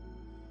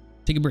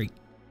 Take a break.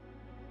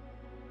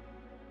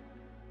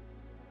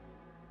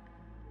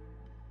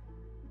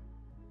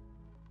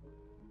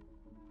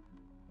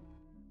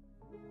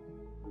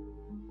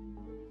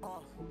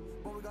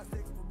 But we got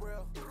sticks for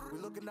real. We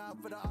looking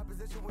out for the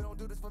opposition. We don't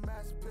do this for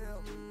mass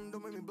appeal.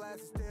 Don't make me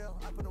blast it still.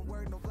 I put in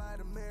work, no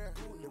Vladimir.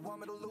 They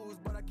want me to lose,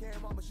 but I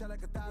can't. Mama shed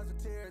like 1,000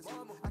 tears.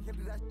 I can't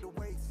do that shit to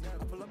waste.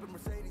 I pull up in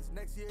Mercedes.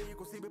 Next year you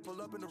gon' see me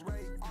pull up in the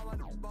race. All I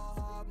know ball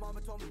hard.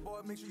 Mama told me,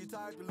 boy, make sure you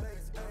tie your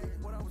legs. Hey,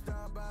 when I was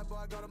down bad, boy,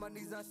 I got on my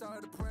knees and I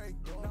started to pray.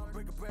 Now I'm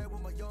breaking bread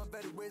with my young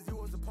Betty Wiz. He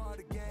was a part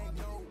of the gang.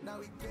 No,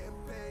 now he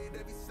getting paid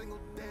every single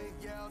day.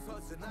 Yeah, I was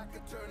hustling. I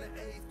could turn an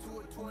 8 to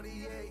a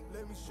 28.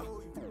 Let me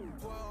show you.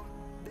 12,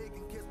 they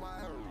can kiss my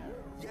ass.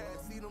 Yeah,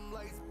 see them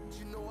lights, but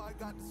you know I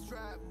got the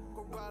strap.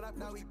 Go right up,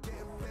 now he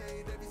getting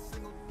paid every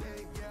single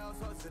day. Yeah, I was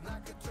hustling. I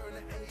could turn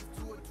an 8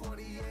 to a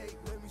 28.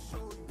 Let me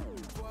show you.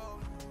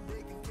 12,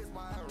 they can kiss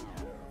my ass.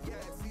 Yeah,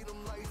 see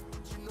them lights,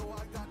 but you know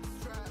I got the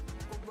strap.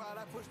 Go right,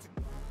 I push the.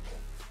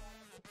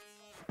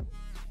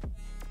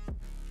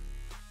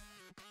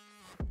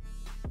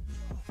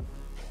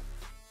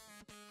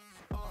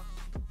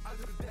 I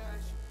do the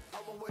dash,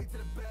 on my way to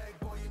the bag,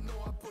 boy, you know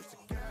I push the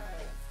gas.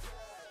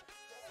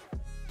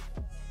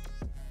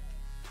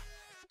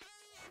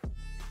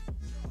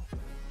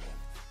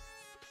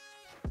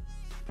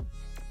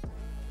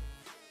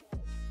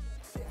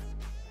 Yeah,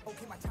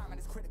 okay, my timing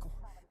is critical.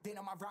 Then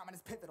on my rhyming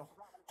is pivotal.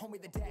 Homie,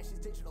 the dash is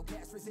digital,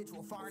 gas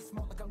residual, fire and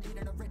smoke like I'm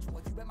leading a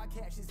ritual. You bet my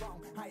cash is long,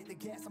 I hit the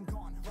gas, I'm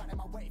gone, riding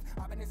my wave.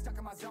 I've been stuck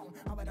in my zone,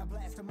 I bet I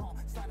blast them all,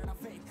 sliding on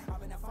faith.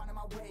 I've been finding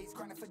my ways,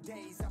 grinding for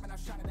days, I've been out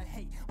shining the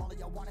hate. All of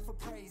y'all wanted for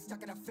praise,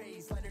 stuck in a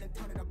phase, let it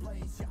turn it a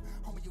blaze. Yeah,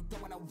 homie, you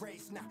don't want to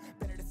race, nah,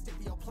 better to stick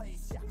to your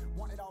place. Yeah,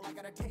 want it all, I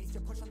gotta taste. You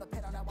push on the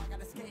pedal, now I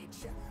gotta skate.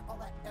 Yeah,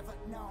 all I ever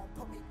know,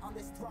 put me on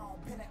this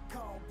throne,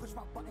 pinnacle, push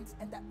my buttons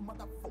and that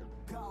motherfucker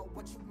go.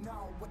 What you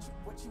know, what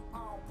you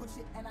own, push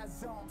it and I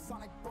zone,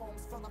 sonic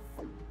booms for the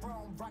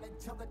room, run it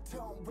till the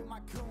tomb with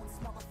my goons,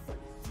 smell the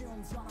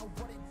fumes. Y'all know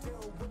what it do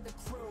with the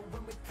crew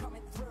when we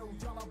coming through.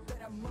 Y'all know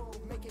better move,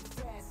 make it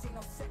fast, ain't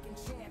no second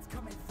chance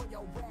coming for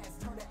your ass.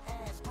 Turn to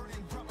ash,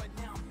 burning rubber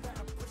now,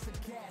 better push the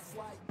gas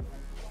like.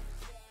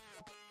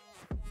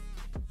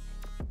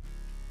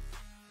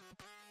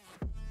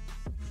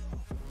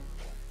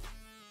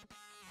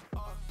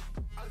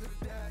 I do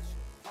the dash,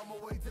 on my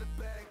way to the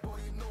bag, boy,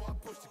 you know I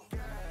push the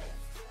gas.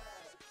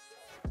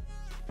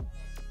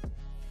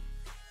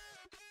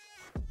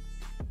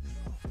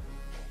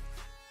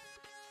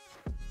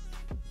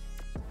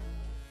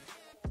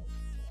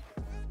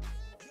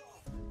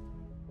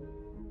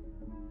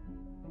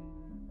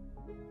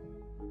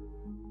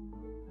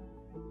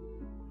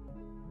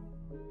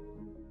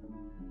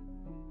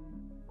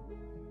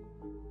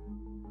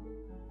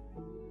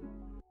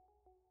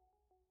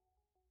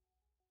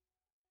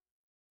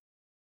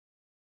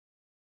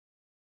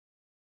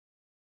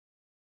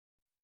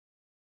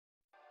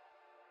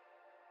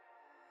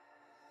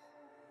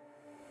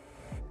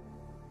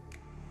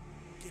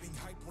 Getting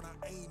hype when I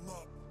aim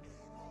up,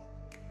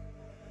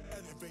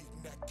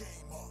 elevating that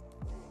game up,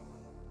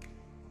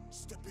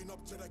 stepping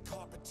up to the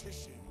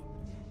competition.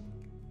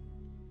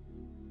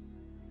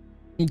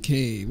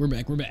 Okay, we're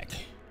back.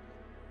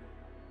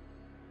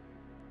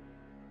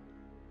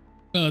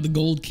 The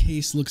gold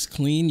case looks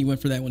clean. You went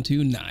for that one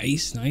too.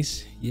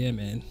 Nice. Yeah,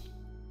 man.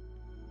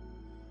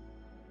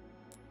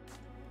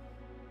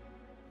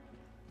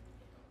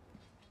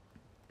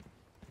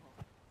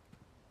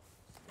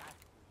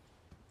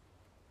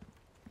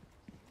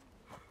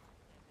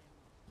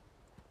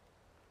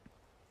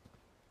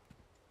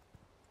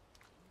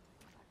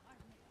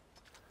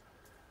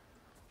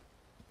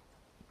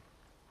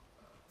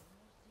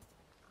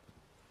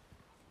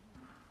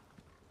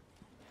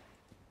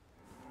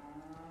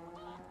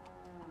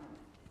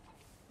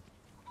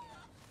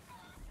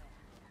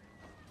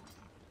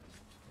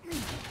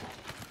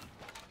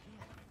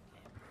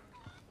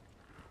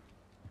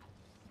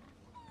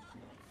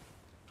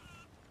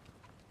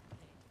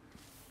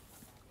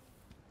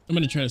 I'm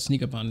gonna try to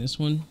sneak up on this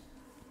one.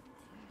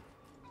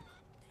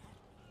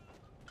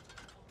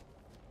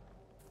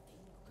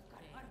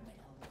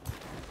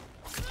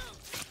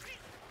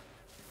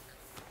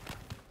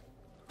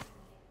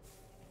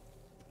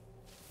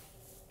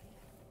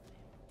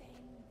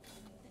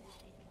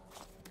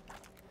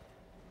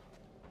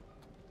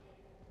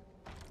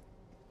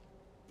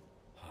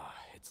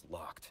 It's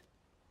locked.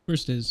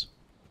 First is.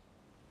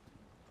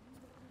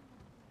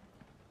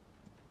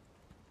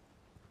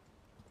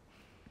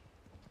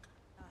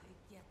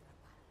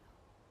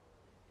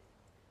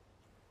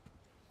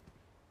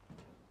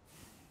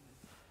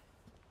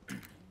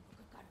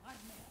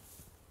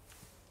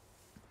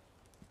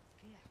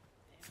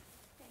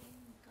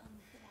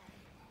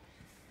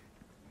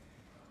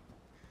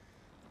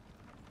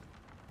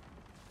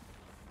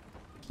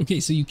 Okay,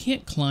 so you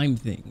can't climb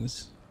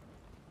things.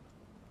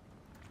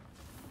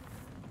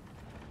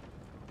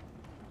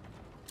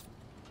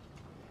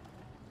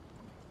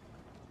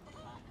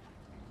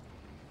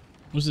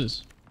 What's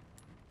this?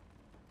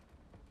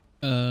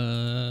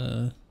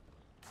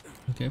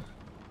 Okay.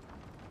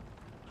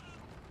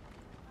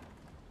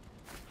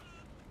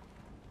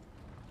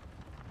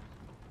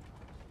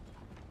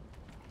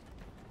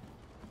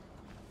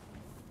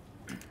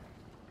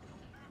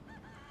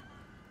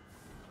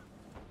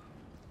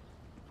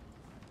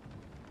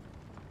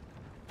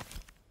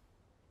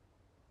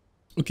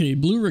 Okay,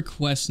 blue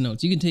request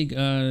notes. You can take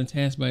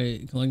tasks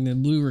by collecting the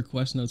blue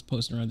request notes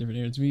posted around different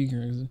areas.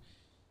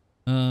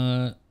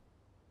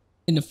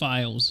 In the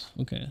files.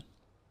 Okay.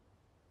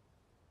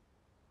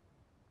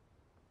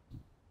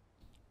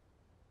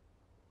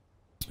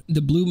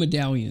 The blue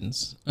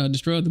medallions.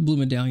 Destroy the blue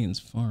medallions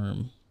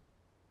farm.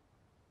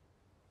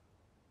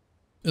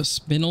 A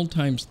spinel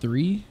times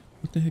 3?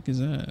 What the heck is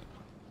that?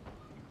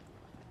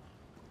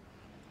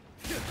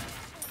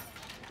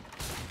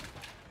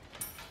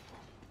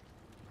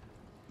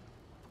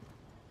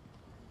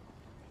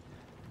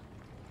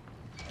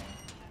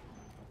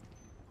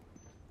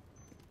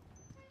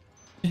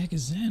 The heck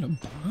is that? A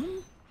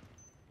bomb?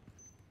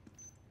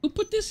 Who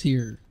put this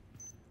here?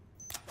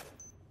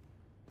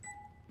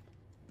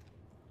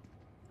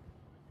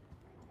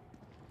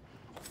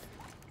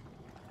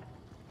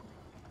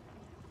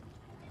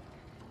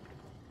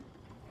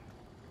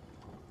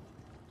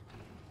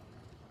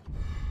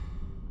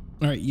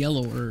 All right,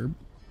 yellow herb.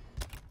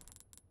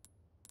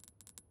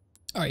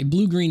 All right,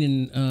 blue,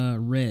 green,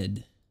 and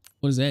red.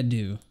 What does that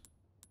do?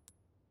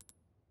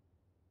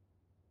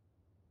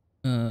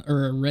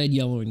 Or red,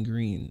 yellow, and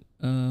green.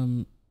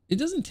 It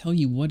doesn't tell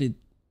you what it.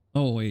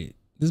 Oh wait,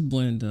 this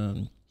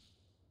blend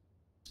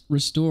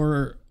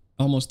restore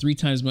almost 3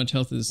 times as much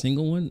health as a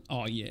single one.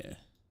 Oh yeah.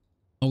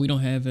 Oh, we don't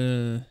have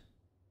a.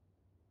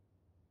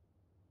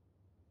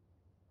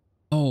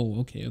 Oh,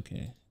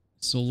 okay.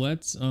 So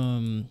let's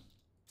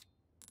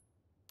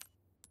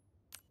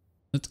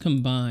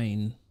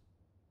combine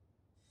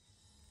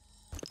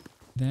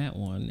that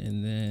one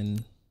and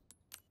then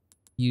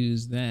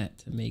use that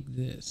to make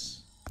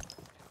this.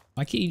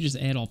 Why can't you just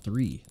add all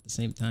 3 at the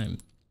same time?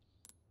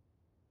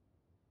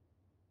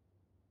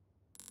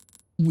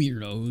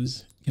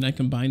 Weirdos. Can I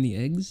combine the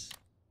eggs?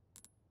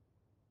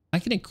 I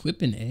can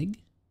equip an egg?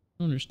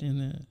 I don't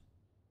understand that.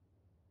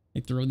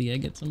 Like throw the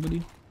egg at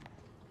somebody?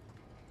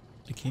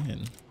 I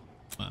can.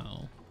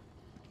 Wow.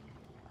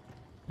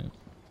 Yeah.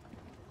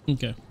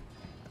 Okay.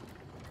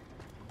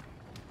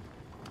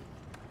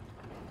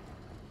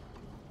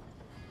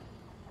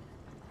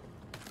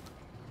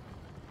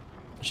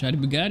 Shiny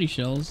Bugatti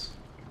shells.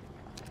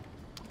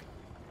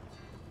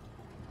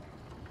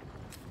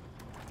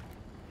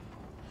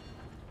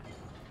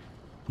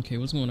 Okay,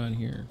 what's going on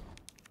here?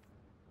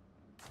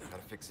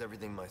 Gotta fix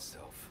everything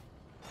myself.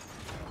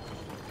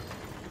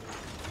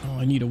 Oh,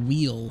 I need a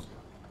wheel.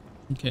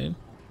 Okay.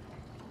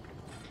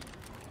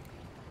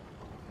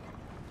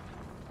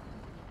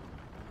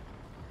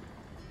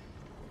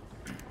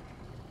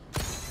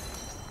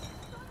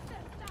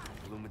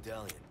 Blue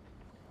medallion.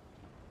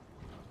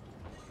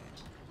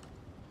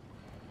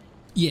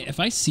 Yeah, if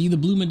I see the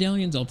blue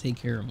medallions, I'll take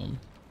care of them.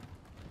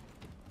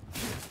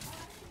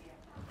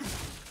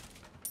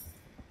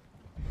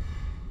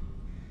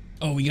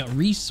 Oh, we got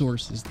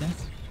resources.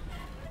 That's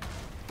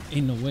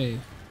ain't no way.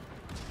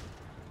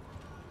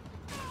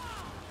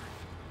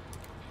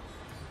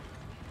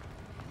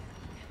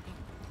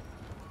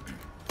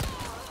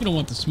 You don't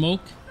want the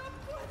smoke.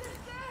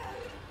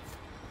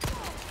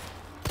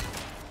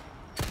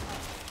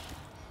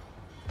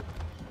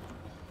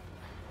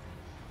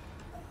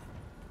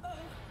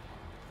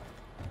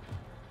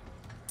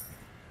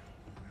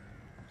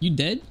 You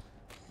dead?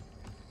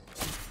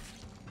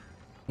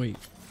 Wait.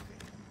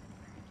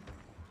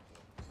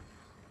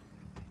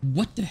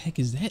 What the heck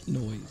is that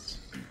noise?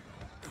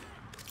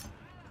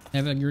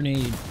 Have a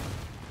grenade.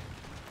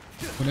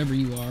 Whatever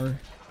you are.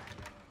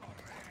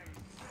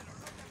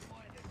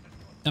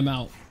 I'm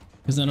out.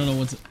 Because I don't know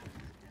what's...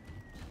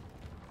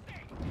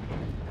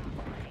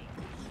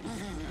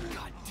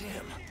 God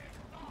damn.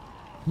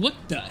 What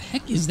the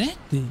heck is that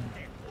thing?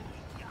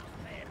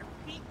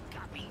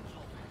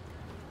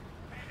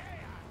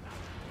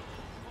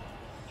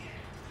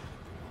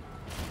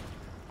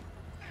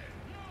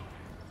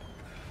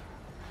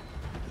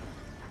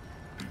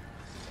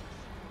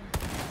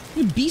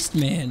 Beast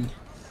Man.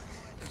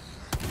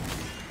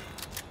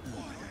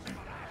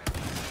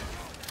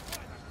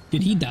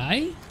 Did he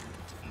die?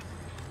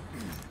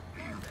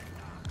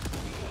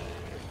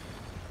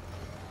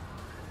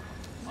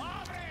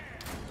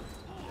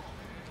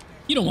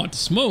 You don't want to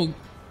smoke.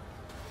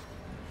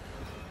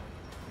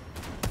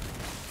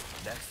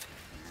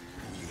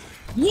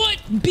 What?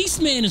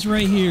 Beast Man is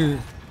right here.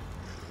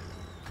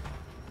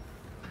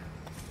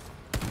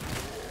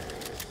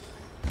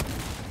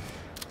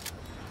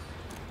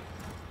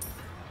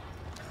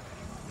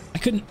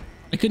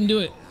 I couldn't do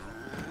it.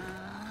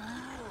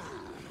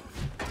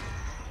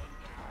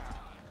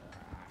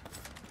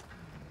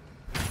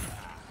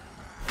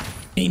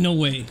 Ain't no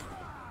way.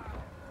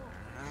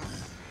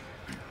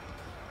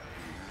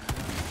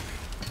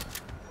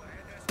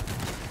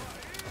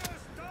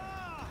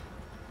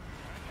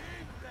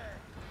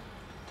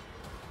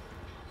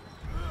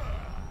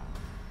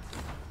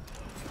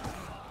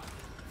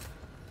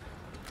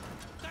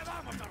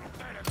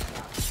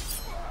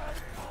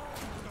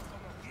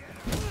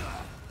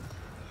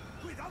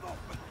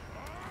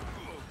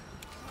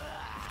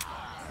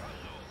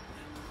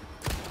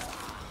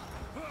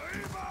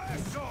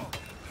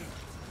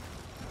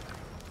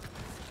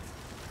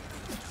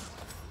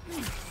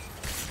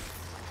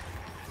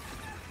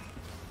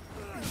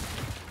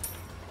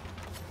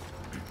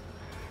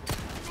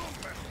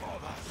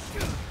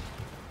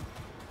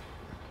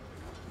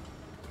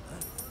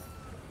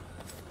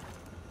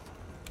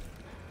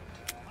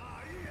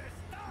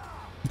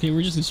 Okay,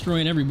 we're just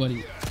destroying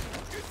everybody.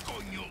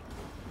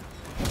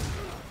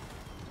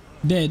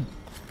 Dead.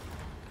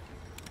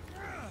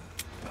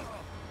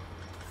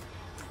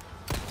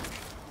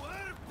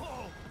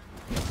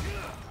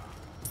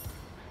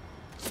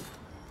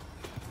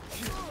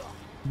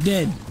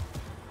 Dead.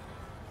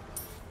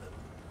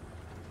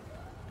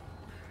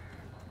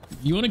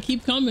 You want to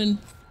keep coming?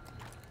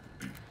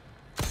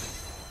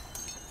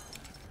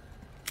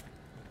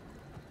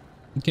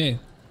 Okay.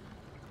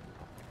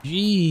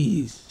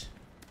 Jeez.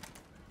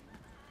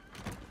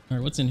 All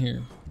right, what's in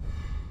here?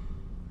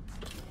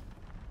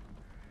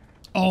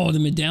 Oh, the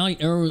medallion.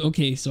 Oh,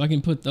 okay, so I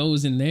can put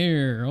those in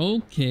there.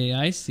 Okay,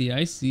 I see.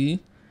 I see.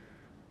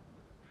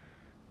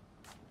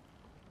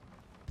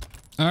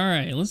 All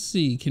right, let's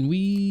see. Can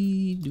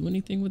we do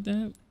anything with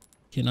that?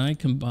 Can I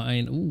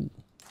combine? Ooh,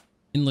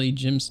 inlaid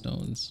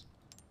gemstones.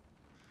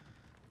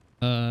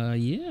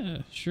 Yeah,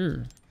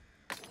 sure.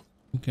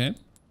 Okay.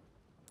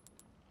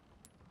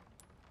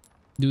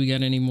 Do we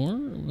got any more?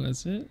 Or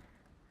that's it.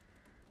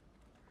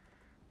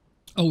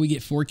 Oh, we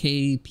get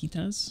 4K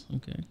pitas?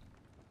 Okay.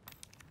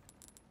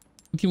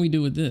 What can we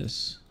do with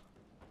this?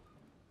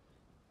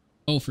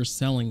 Oh, for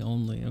selling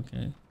only.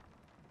 Okay.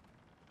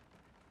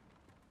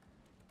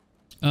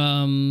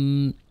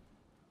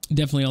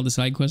 Definitely all the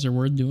side quests are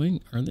worth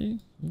doing. Are they?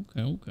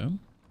 Okay, okay.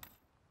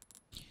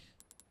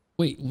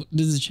 Wait,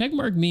 does the check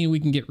mark mean we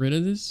can get rid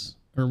of this?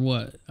 Or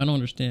what? I don't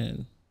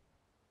understand.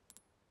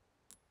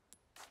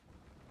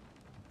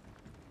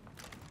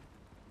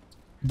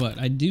 But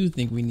I do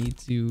think we need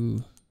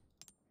to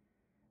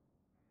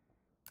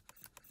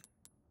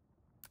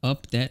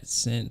up that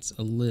sense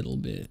a little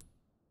bit.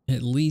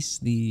 At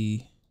least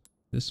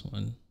this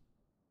one.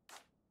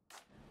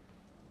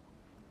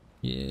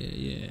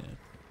 Yeah.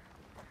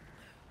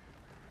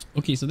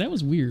 Okay, so that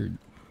was weird.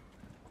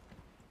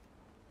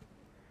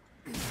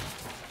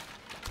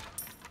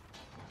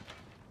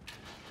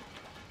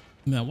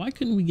 Now, why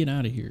couldn't we get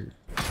out of here?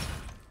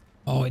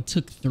 Oh, it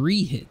took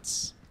 3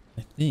 hits,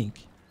 I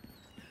think.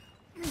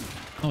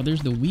 Oh,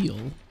 there's the wheel.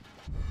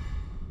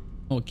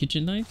 Oh, a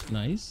kitchen knife.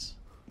 Nice.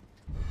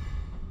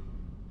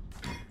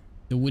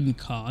 The wooden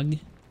cog.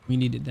 We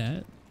needed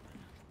that.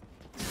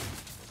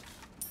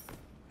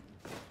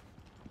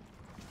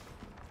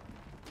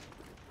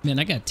 Man,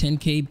 I got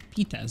 10K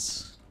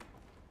pitas.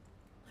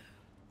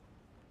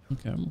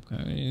 Okay,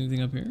 okay.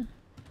 Anything up here?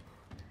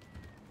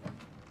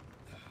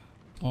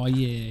 Oh,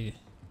 yeah.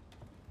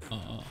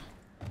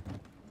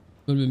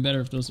 Would have been better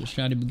if those were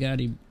shoddy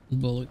Bugatti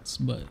bullets,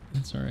 but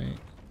that's alright.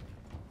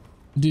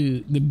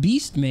 Dude, the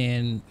Beast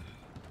Man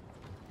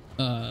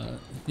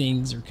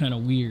things are kind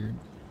of weird.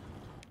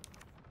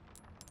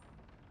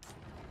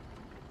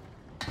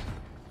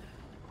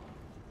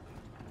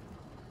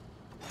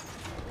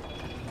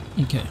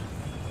 Okay.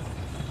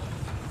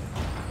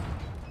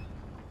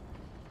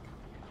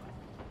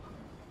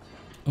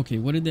 Okay,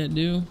 what did that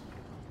do?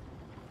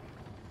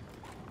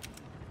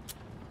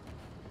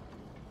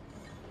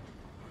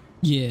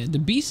 Yeah, the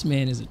Beast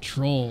Man is a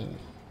troll.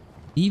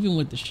 Even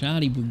with the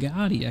shoddy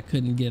Bugatti, I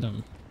couldn't get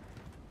him.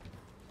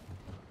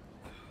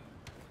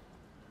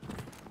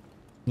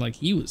 Like,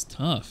 he was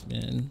tough,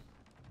 man.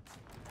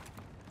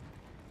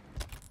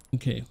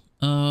 Okay.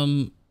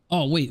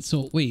 Oh, wait.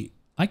 So, wait.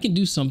 I can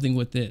do something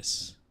with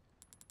this.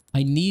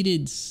 I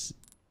needed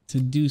to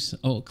do some...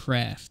 Oh,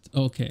 craft.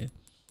 Okay.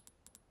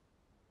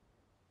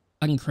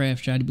 I can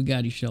craft shoddy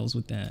Bugatti shells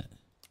with that.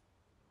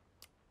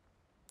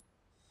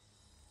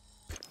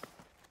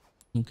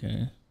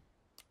 Okay.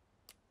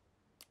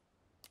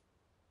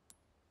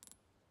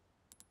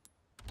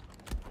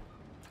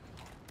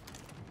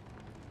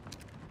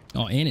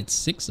 Oh, and it's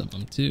 6 of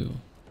them too.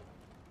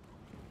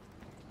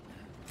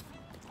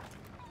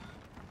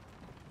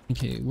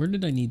 Okay, where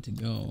did I need to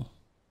go?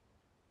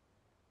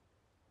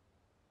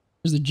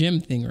 There's a gem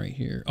thing right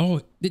here.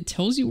 Oh, it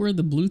tells you where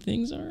the blue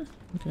things are?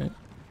 Okay.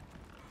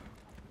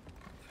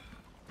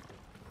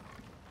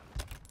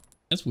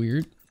 That's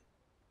weird.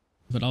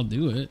 But I'll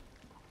do it.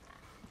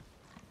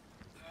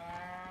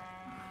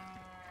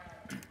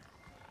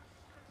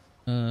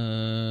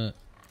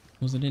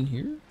 Was it in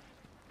here?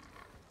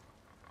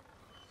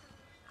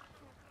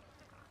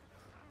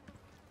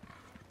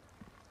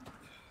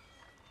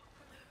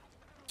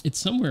 It's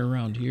somewhere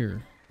around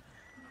here.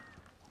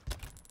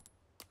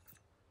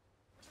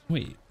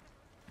 Wait,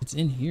 it's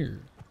in here.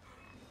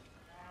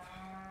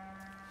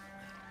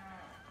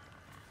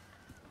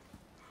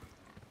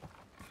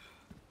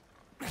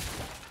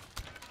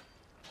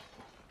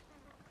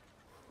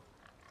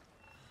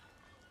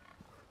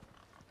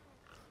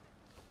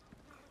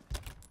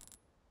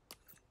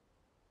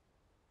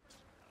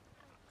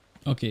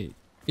 Okay,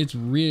 it's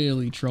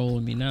really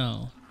trolling me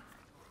now.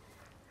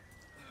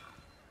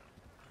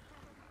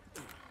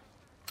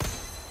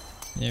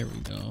 There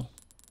we go.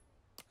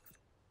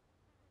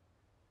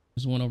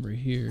 There's one over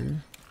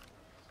here.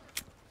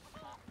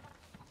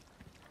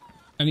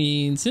 I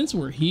mean, since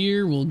we're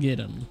here, we'll get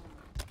him.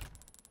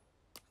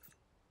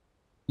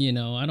 You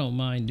know, I don't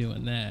mind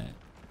doing that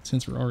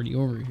since we're already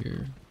over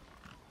here.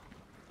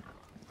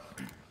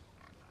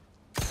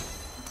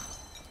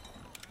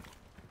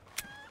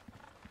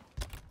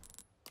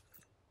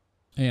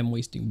 I am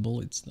wasting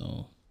bullets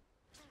though.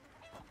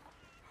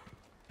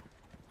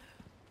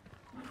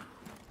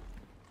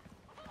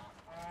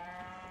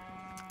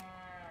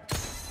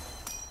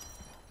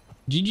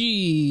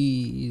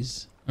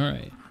 GG's. All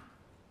right.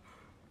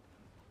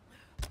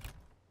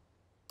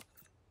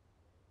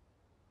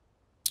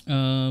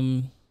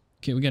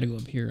 Okay, we got to go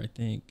up here, I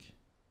think.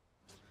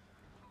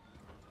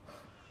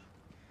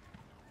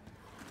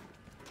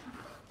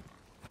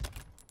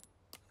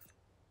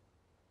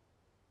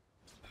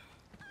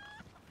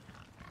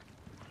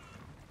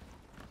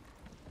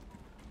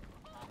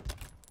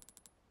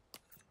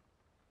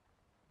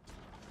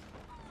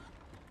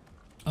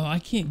 Oh, I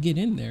can't get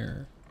in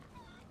there.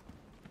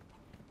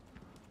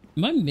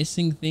 Am I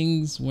missing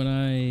things when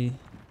I...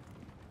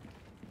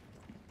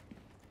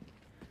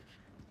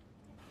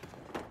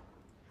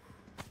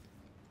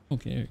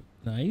 Okay,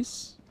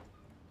 nice.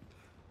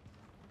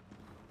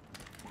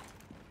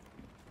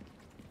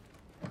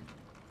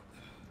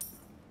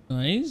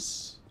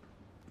 Nice.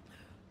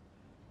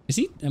 Is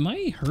he... Am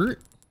I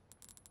hurt?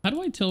 How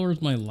do I tell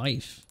where's my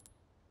life?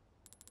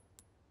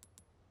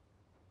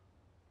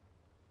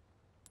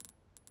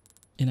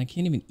 And I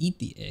can't even eat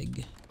the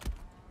egg.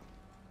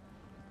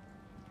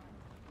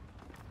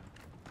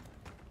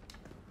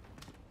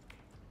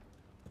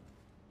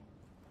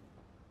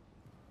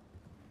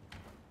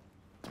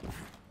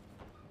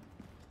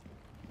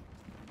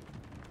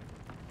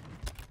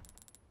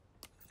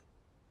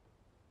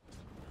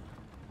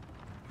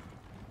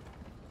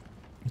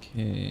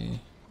 Okay.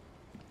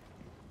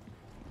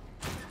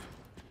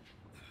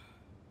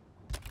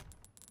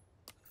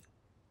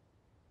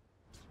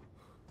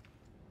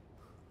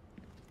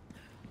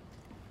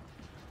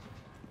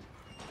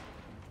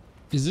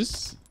 Is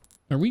this...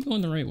 Are we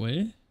going the right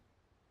way?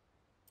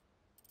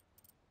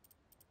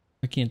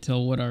 I can't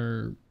tell what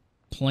our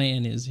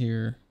plan is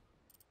here.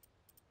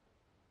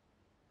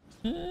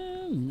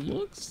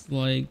 Looks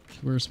like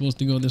we're supposed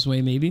to go this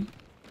way, maybe.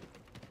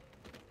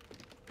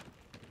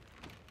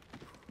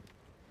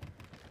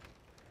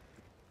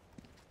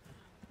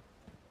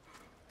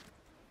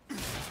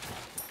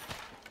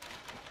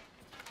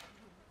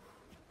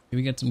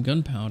 We got some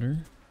gunpowder.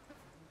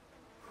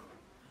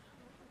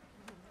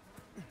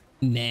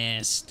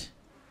 Nest.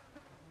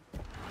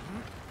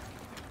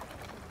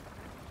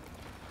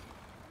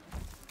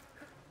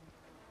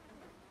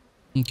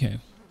 Okay.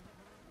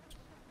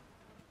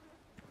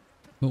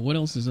 But what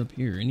else is up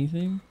here?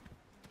 Anything?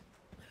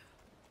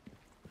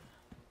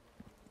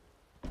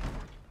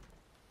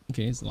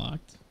 Okay, it's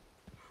locked.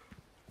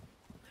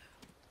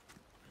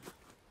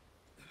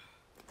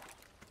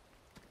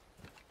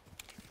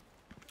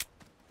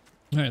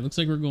 Alright, looks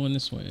like we're going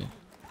this way.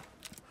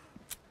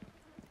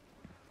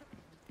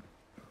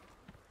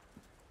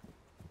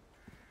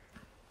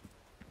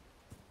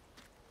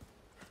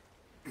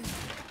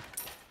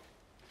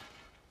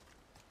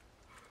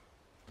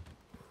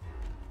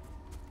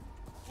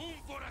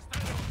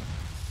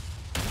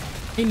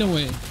 Ain't no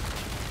way.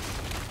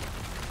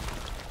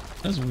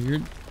 That's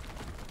weird.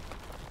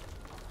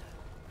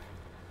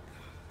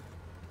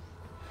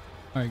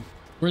 Alright,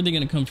 where are they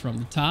gonna come from?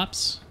 The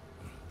tops?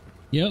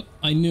 Yep,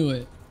 I knew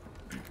it.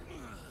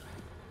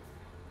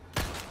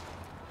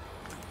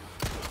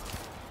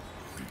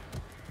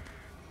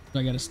 Do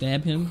I gotta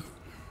stab him?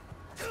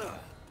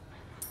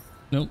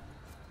 Nope.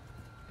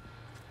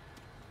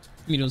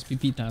 Give me those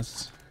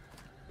pipitas.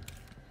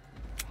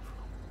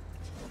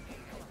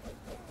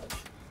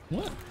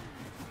 What?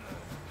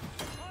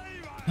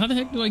 How the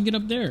heck do I get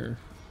up there?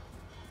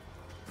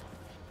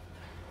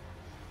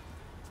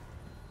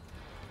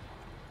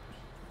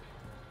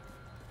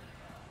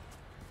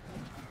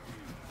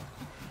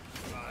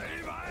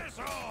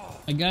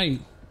 I got you.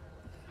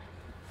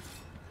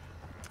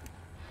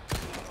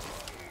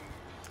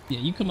 Yeah,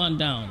 you come on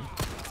down.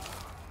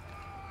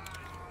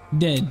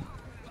 Dead.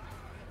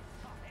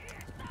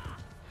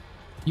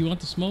 You want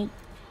the smoke?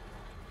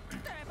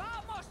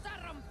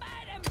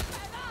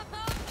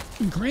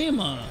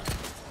 Grandma.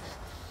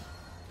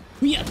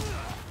 Yeah.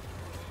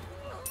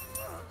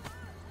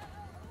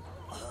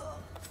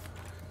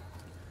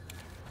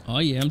 Oh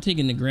yeah, I'm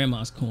taking the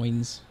grandma's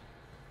coins.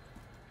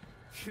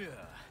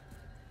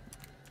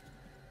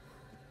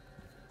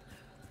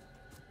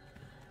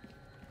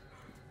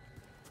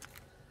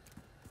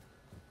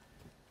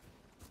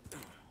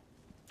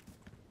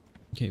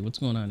 Okay, what's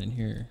going on in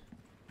here?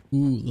 Ooh,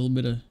 a little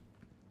bit of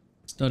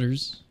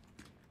stutters.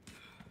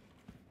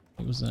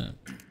 What was that?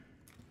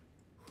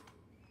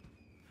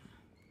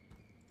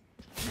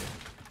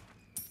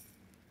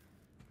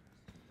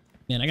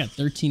 Man, I got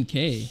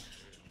 13K.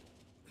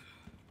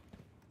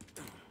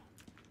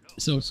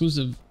 So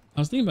exclusive.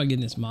 I was thinking about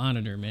getting this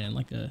monitor, man,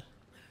 like a,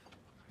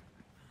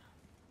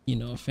 you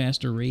know, a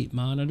faster rate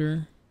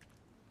monitor.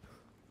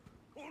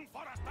 Like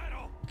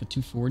a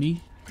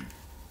 240.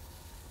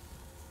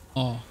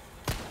 Oh.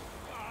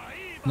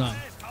 No.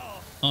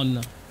 Oh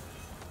no.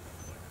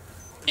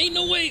 Ain't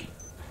no way.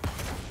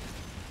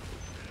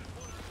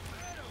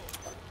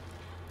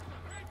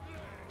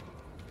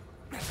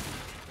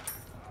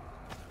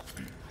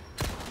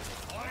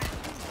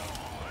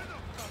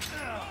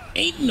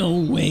 Ain't no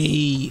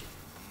way.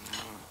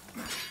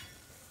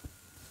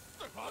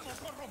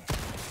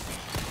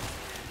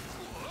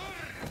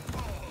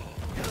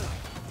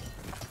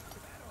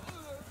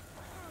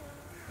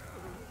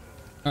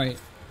 All right,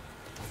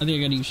 I think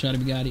I gotta use Shot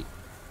of Bugatti.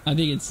 I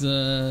think it's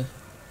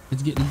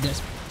getting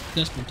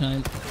desperate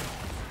time.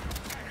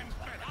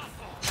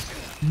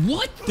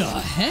 What the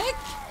heck?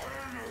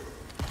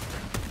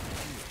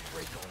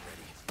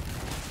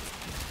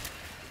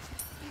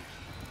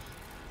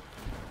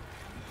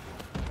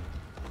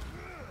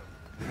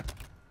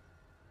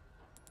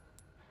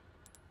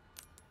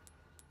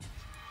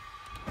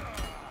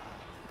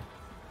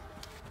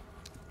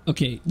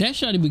 Okay, that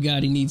Shot of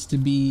Bugatti needs to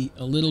be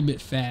a little bit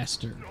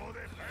faster.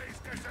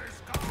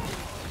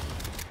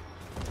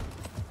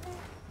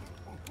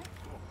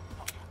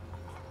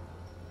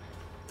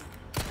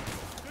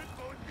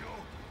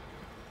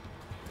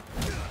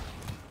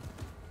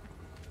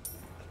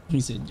 He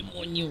said,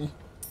 "Demonio."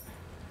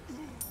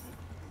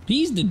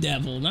 He's the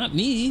devil, not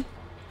me.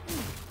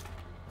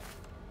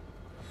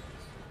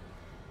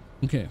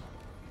 Okay.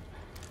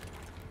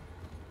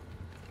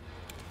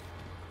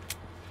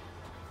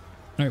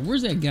 All right,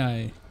 where's that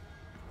guy?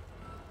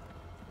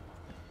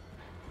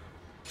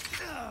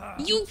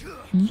 You.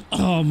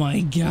 Oh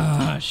my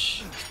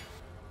gosh.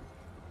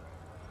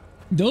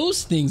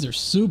 Those things are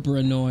super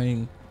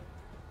annoying.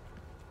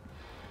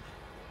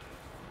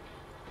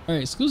 All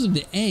right, exclusive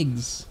to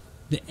eggs.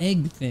 The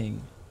egg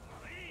thing.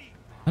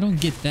 I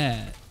don't get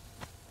that.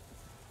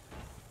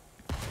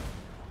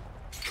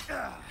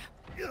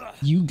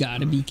 You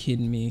gotta be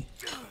kidding me.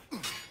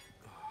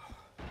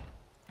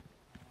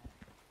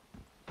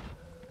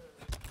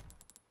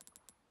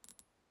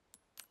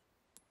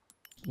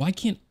 Why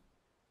can't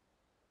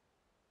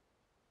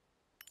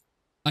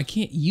I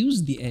can't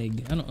use the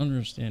egg? I don't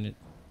understand it.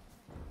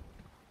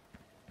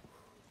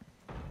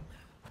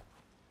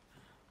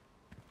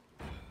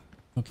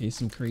 Okay,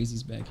 some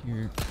crazies back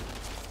here.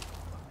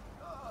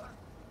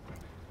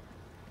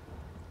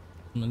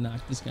 I'm gonna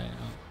knock this guy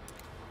out.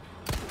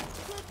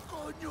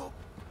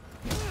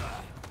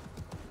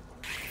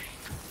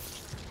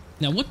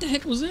 Now, what the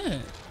heck was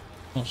that?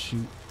 Oh,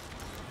 shoot.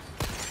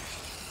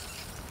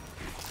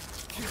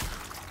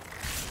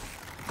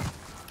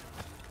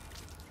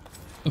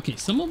 Okay,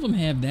 some of them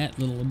have that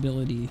little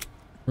ability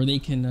where they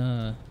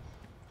can,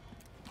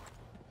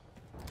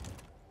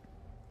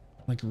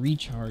 like,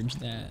 recharge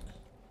that.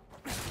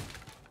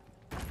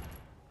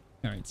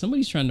 Alright,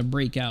 somebody's trying to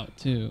break out,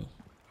 too.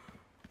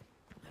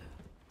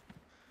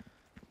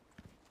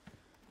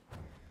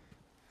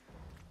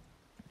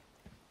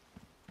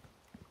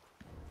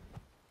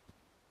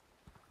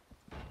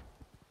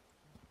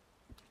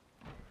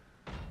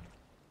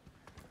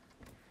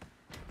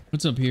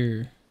 What's up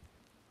here?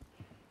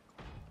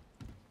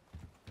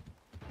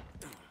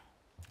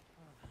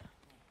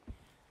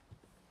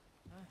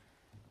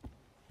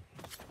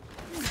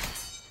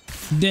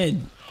 Dead.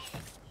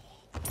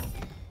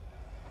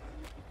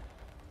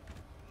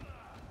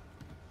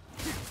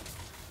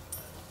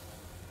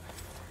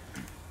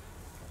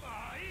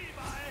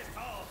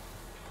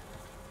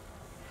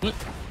 What?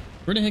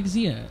 Where the heck is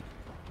he at?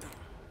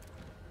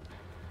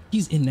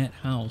 He's in that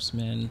house,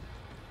 man.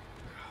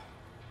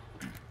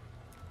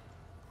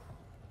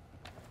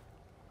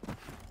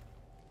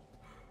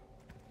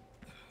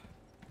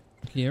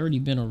 Okay, I already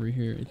been over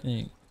here, I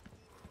think.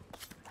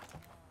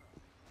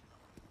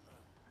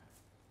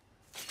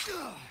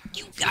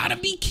 You gotta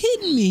be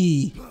kidding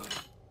me!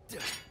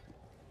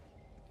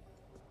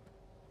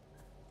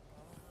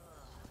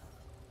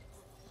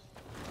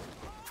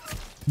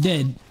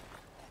 Dead.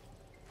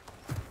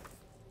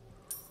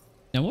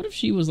 Now, what if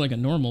she was like a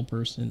normal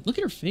person? Look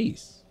at her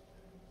face.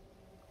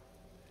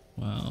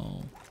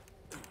 Wow.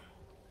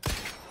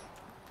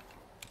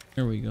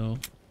 There we go.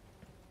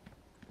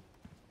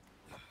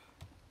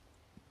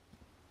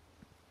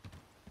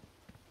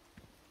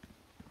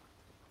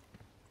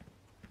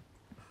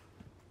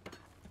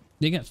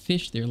 They got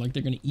fish there, like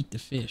they're gonna eat the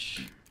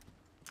fish.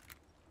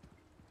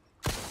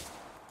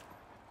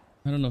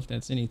 I don't know if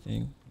that's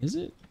anything. Is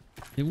it?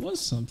 It was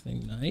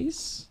something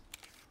nice.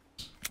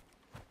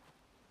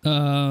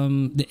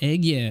 The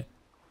egg, yeah.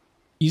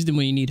 Use them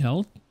when you need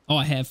health. Oh,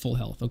 I have full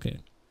health. Okay.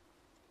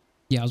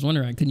 Yeah, I was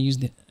wondering I couldn't use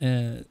the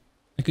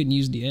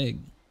egg.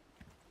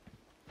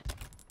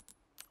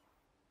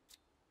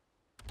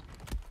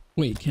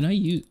 Wait, can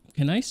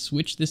I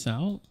switch this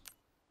out?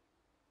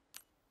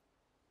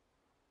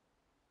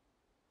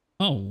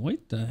 Oh,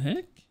 what the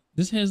heck?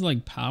 This has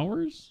like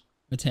powers?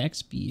 Attack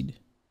speed.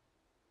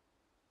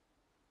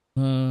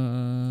 I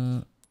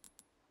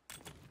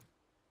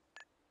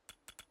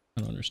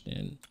don't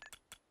understand.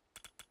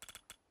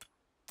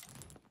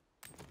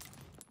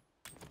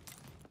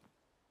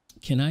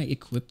 Can I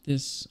equip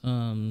this?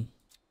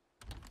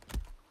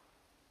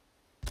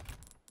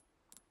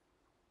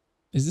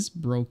 Is this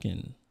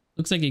broken?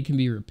 Looks like it can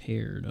be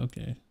repaired.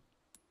 Okay.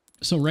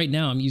 So right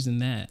now I'm using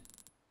that.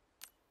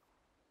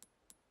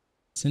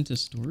 Sent to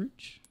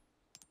storage?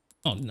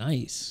 Oh,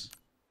 nice.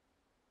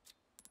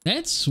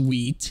 That's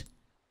sweet.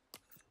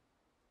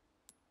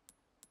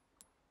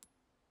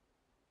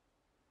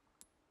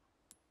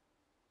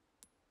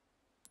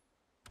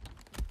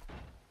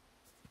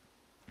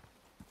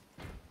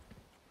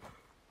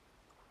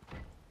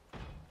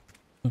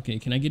 Okay,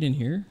 can I get in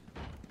here?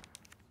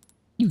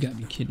 You gotta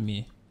be kidding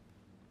me.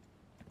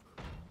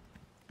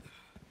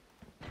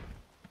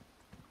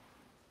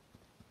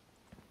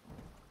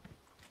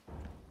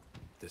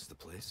 This the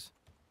place?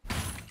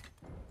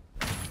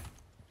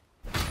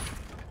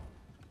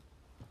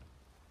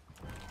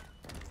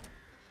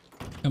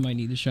 I might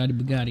need a shot of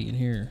Bugatti in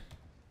here.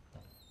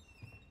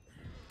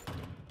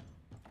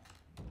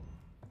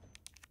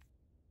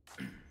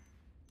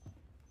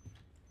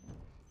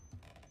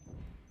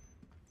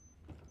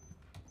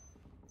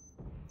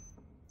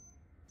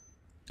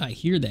 I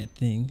hear that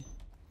thing.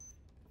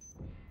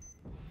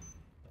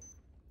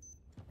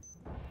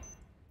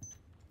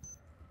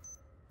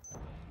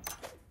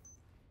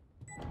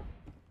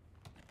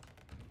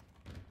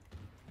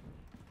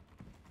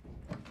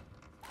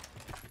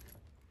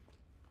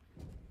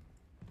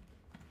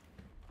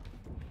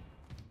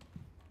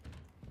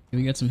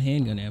 We got some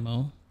handgun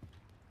ammo.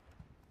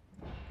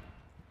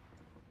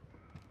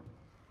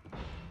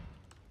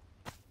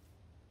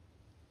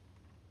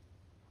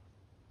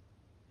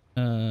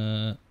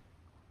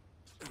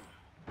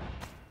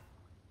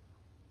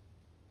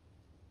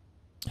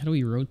 How do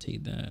we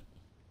rotate that?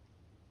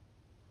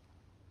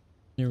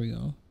 There we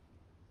go.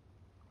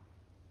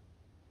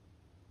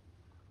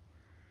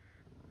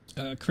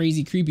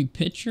 Crazy creepy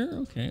picture.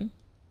 Okay.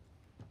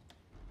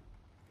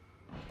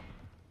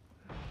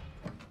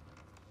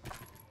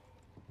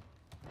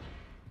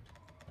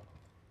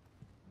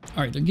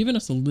 All right, they're giving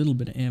us a little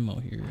bit of ammo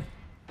here.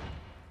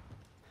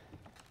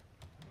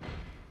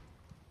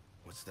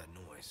 What's that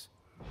noise?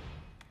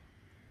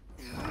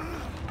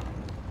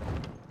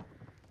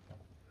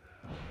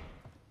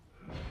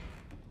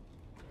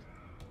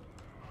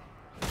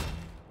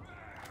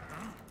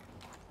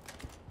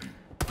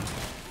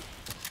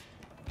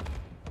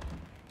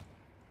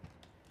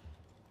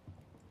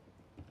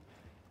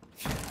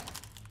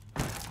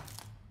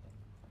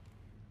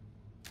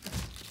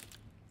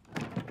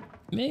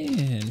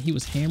 Man, he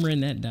was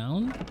hammering that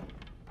down.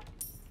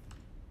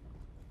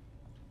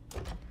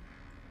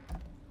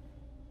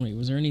 Wait,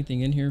 was there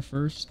anything in here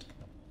first?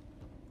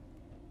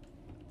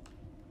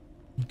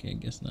 Okay, I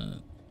guess not.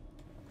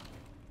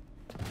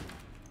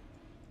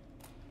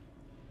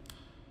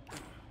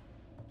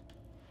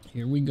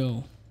 Here we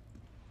go.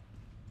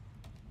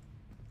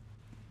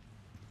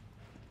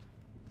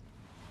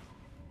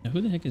 Now,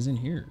 who the heck is in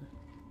here?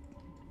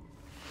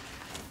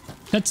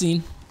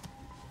 Cutscene.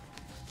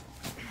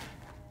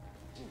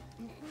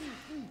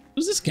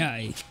 Who's this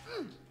guy?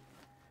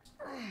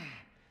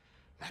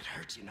 That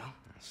hurts, you know?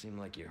 Seemed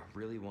like you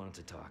really wanted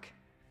to talk.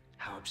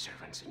 How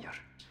observant, senor.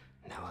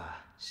 Now,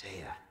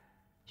 say,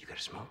 you got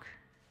a smoke?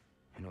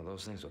 You know,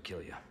 those things will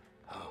kill you.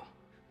 Oh,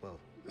 well,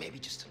 maybe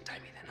just untie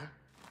me then,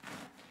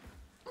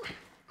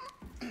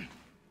 huh?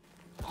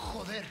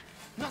 Joder,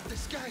 not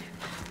this guy.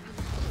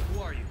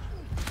 Who are you?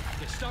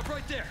 Yeah, stop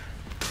right there.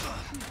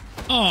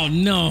 Oh,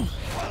 no.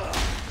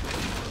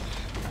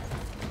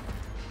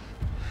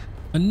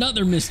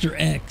 Another Mr.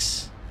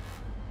 X.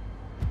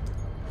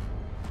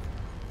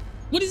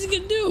 What is he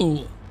gonna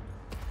do?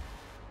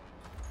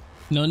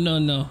 No, no,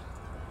 no.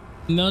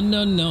 No,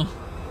 no, no.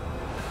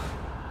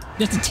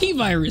 That's a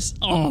T-virus.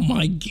 Oh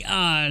my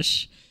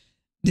gosh.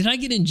 Did I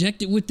get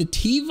injected with the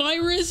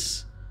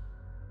T-virus?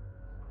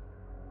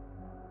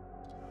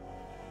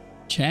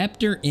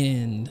 Chapter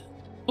end.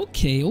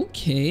 Okay,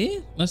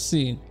 okay. Let's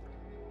see.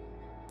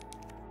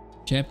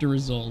 Chapter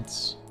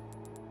results.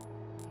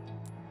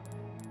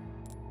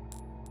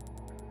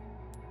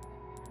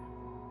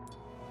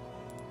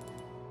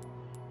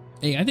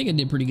 Hey, I think I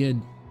did pretty good.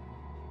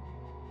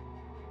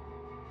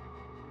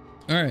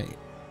 All right.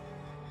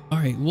 All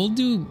right, we'll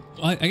do...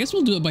 I guess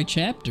we'll do it by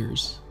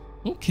chapters.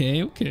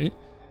 Okay, okay.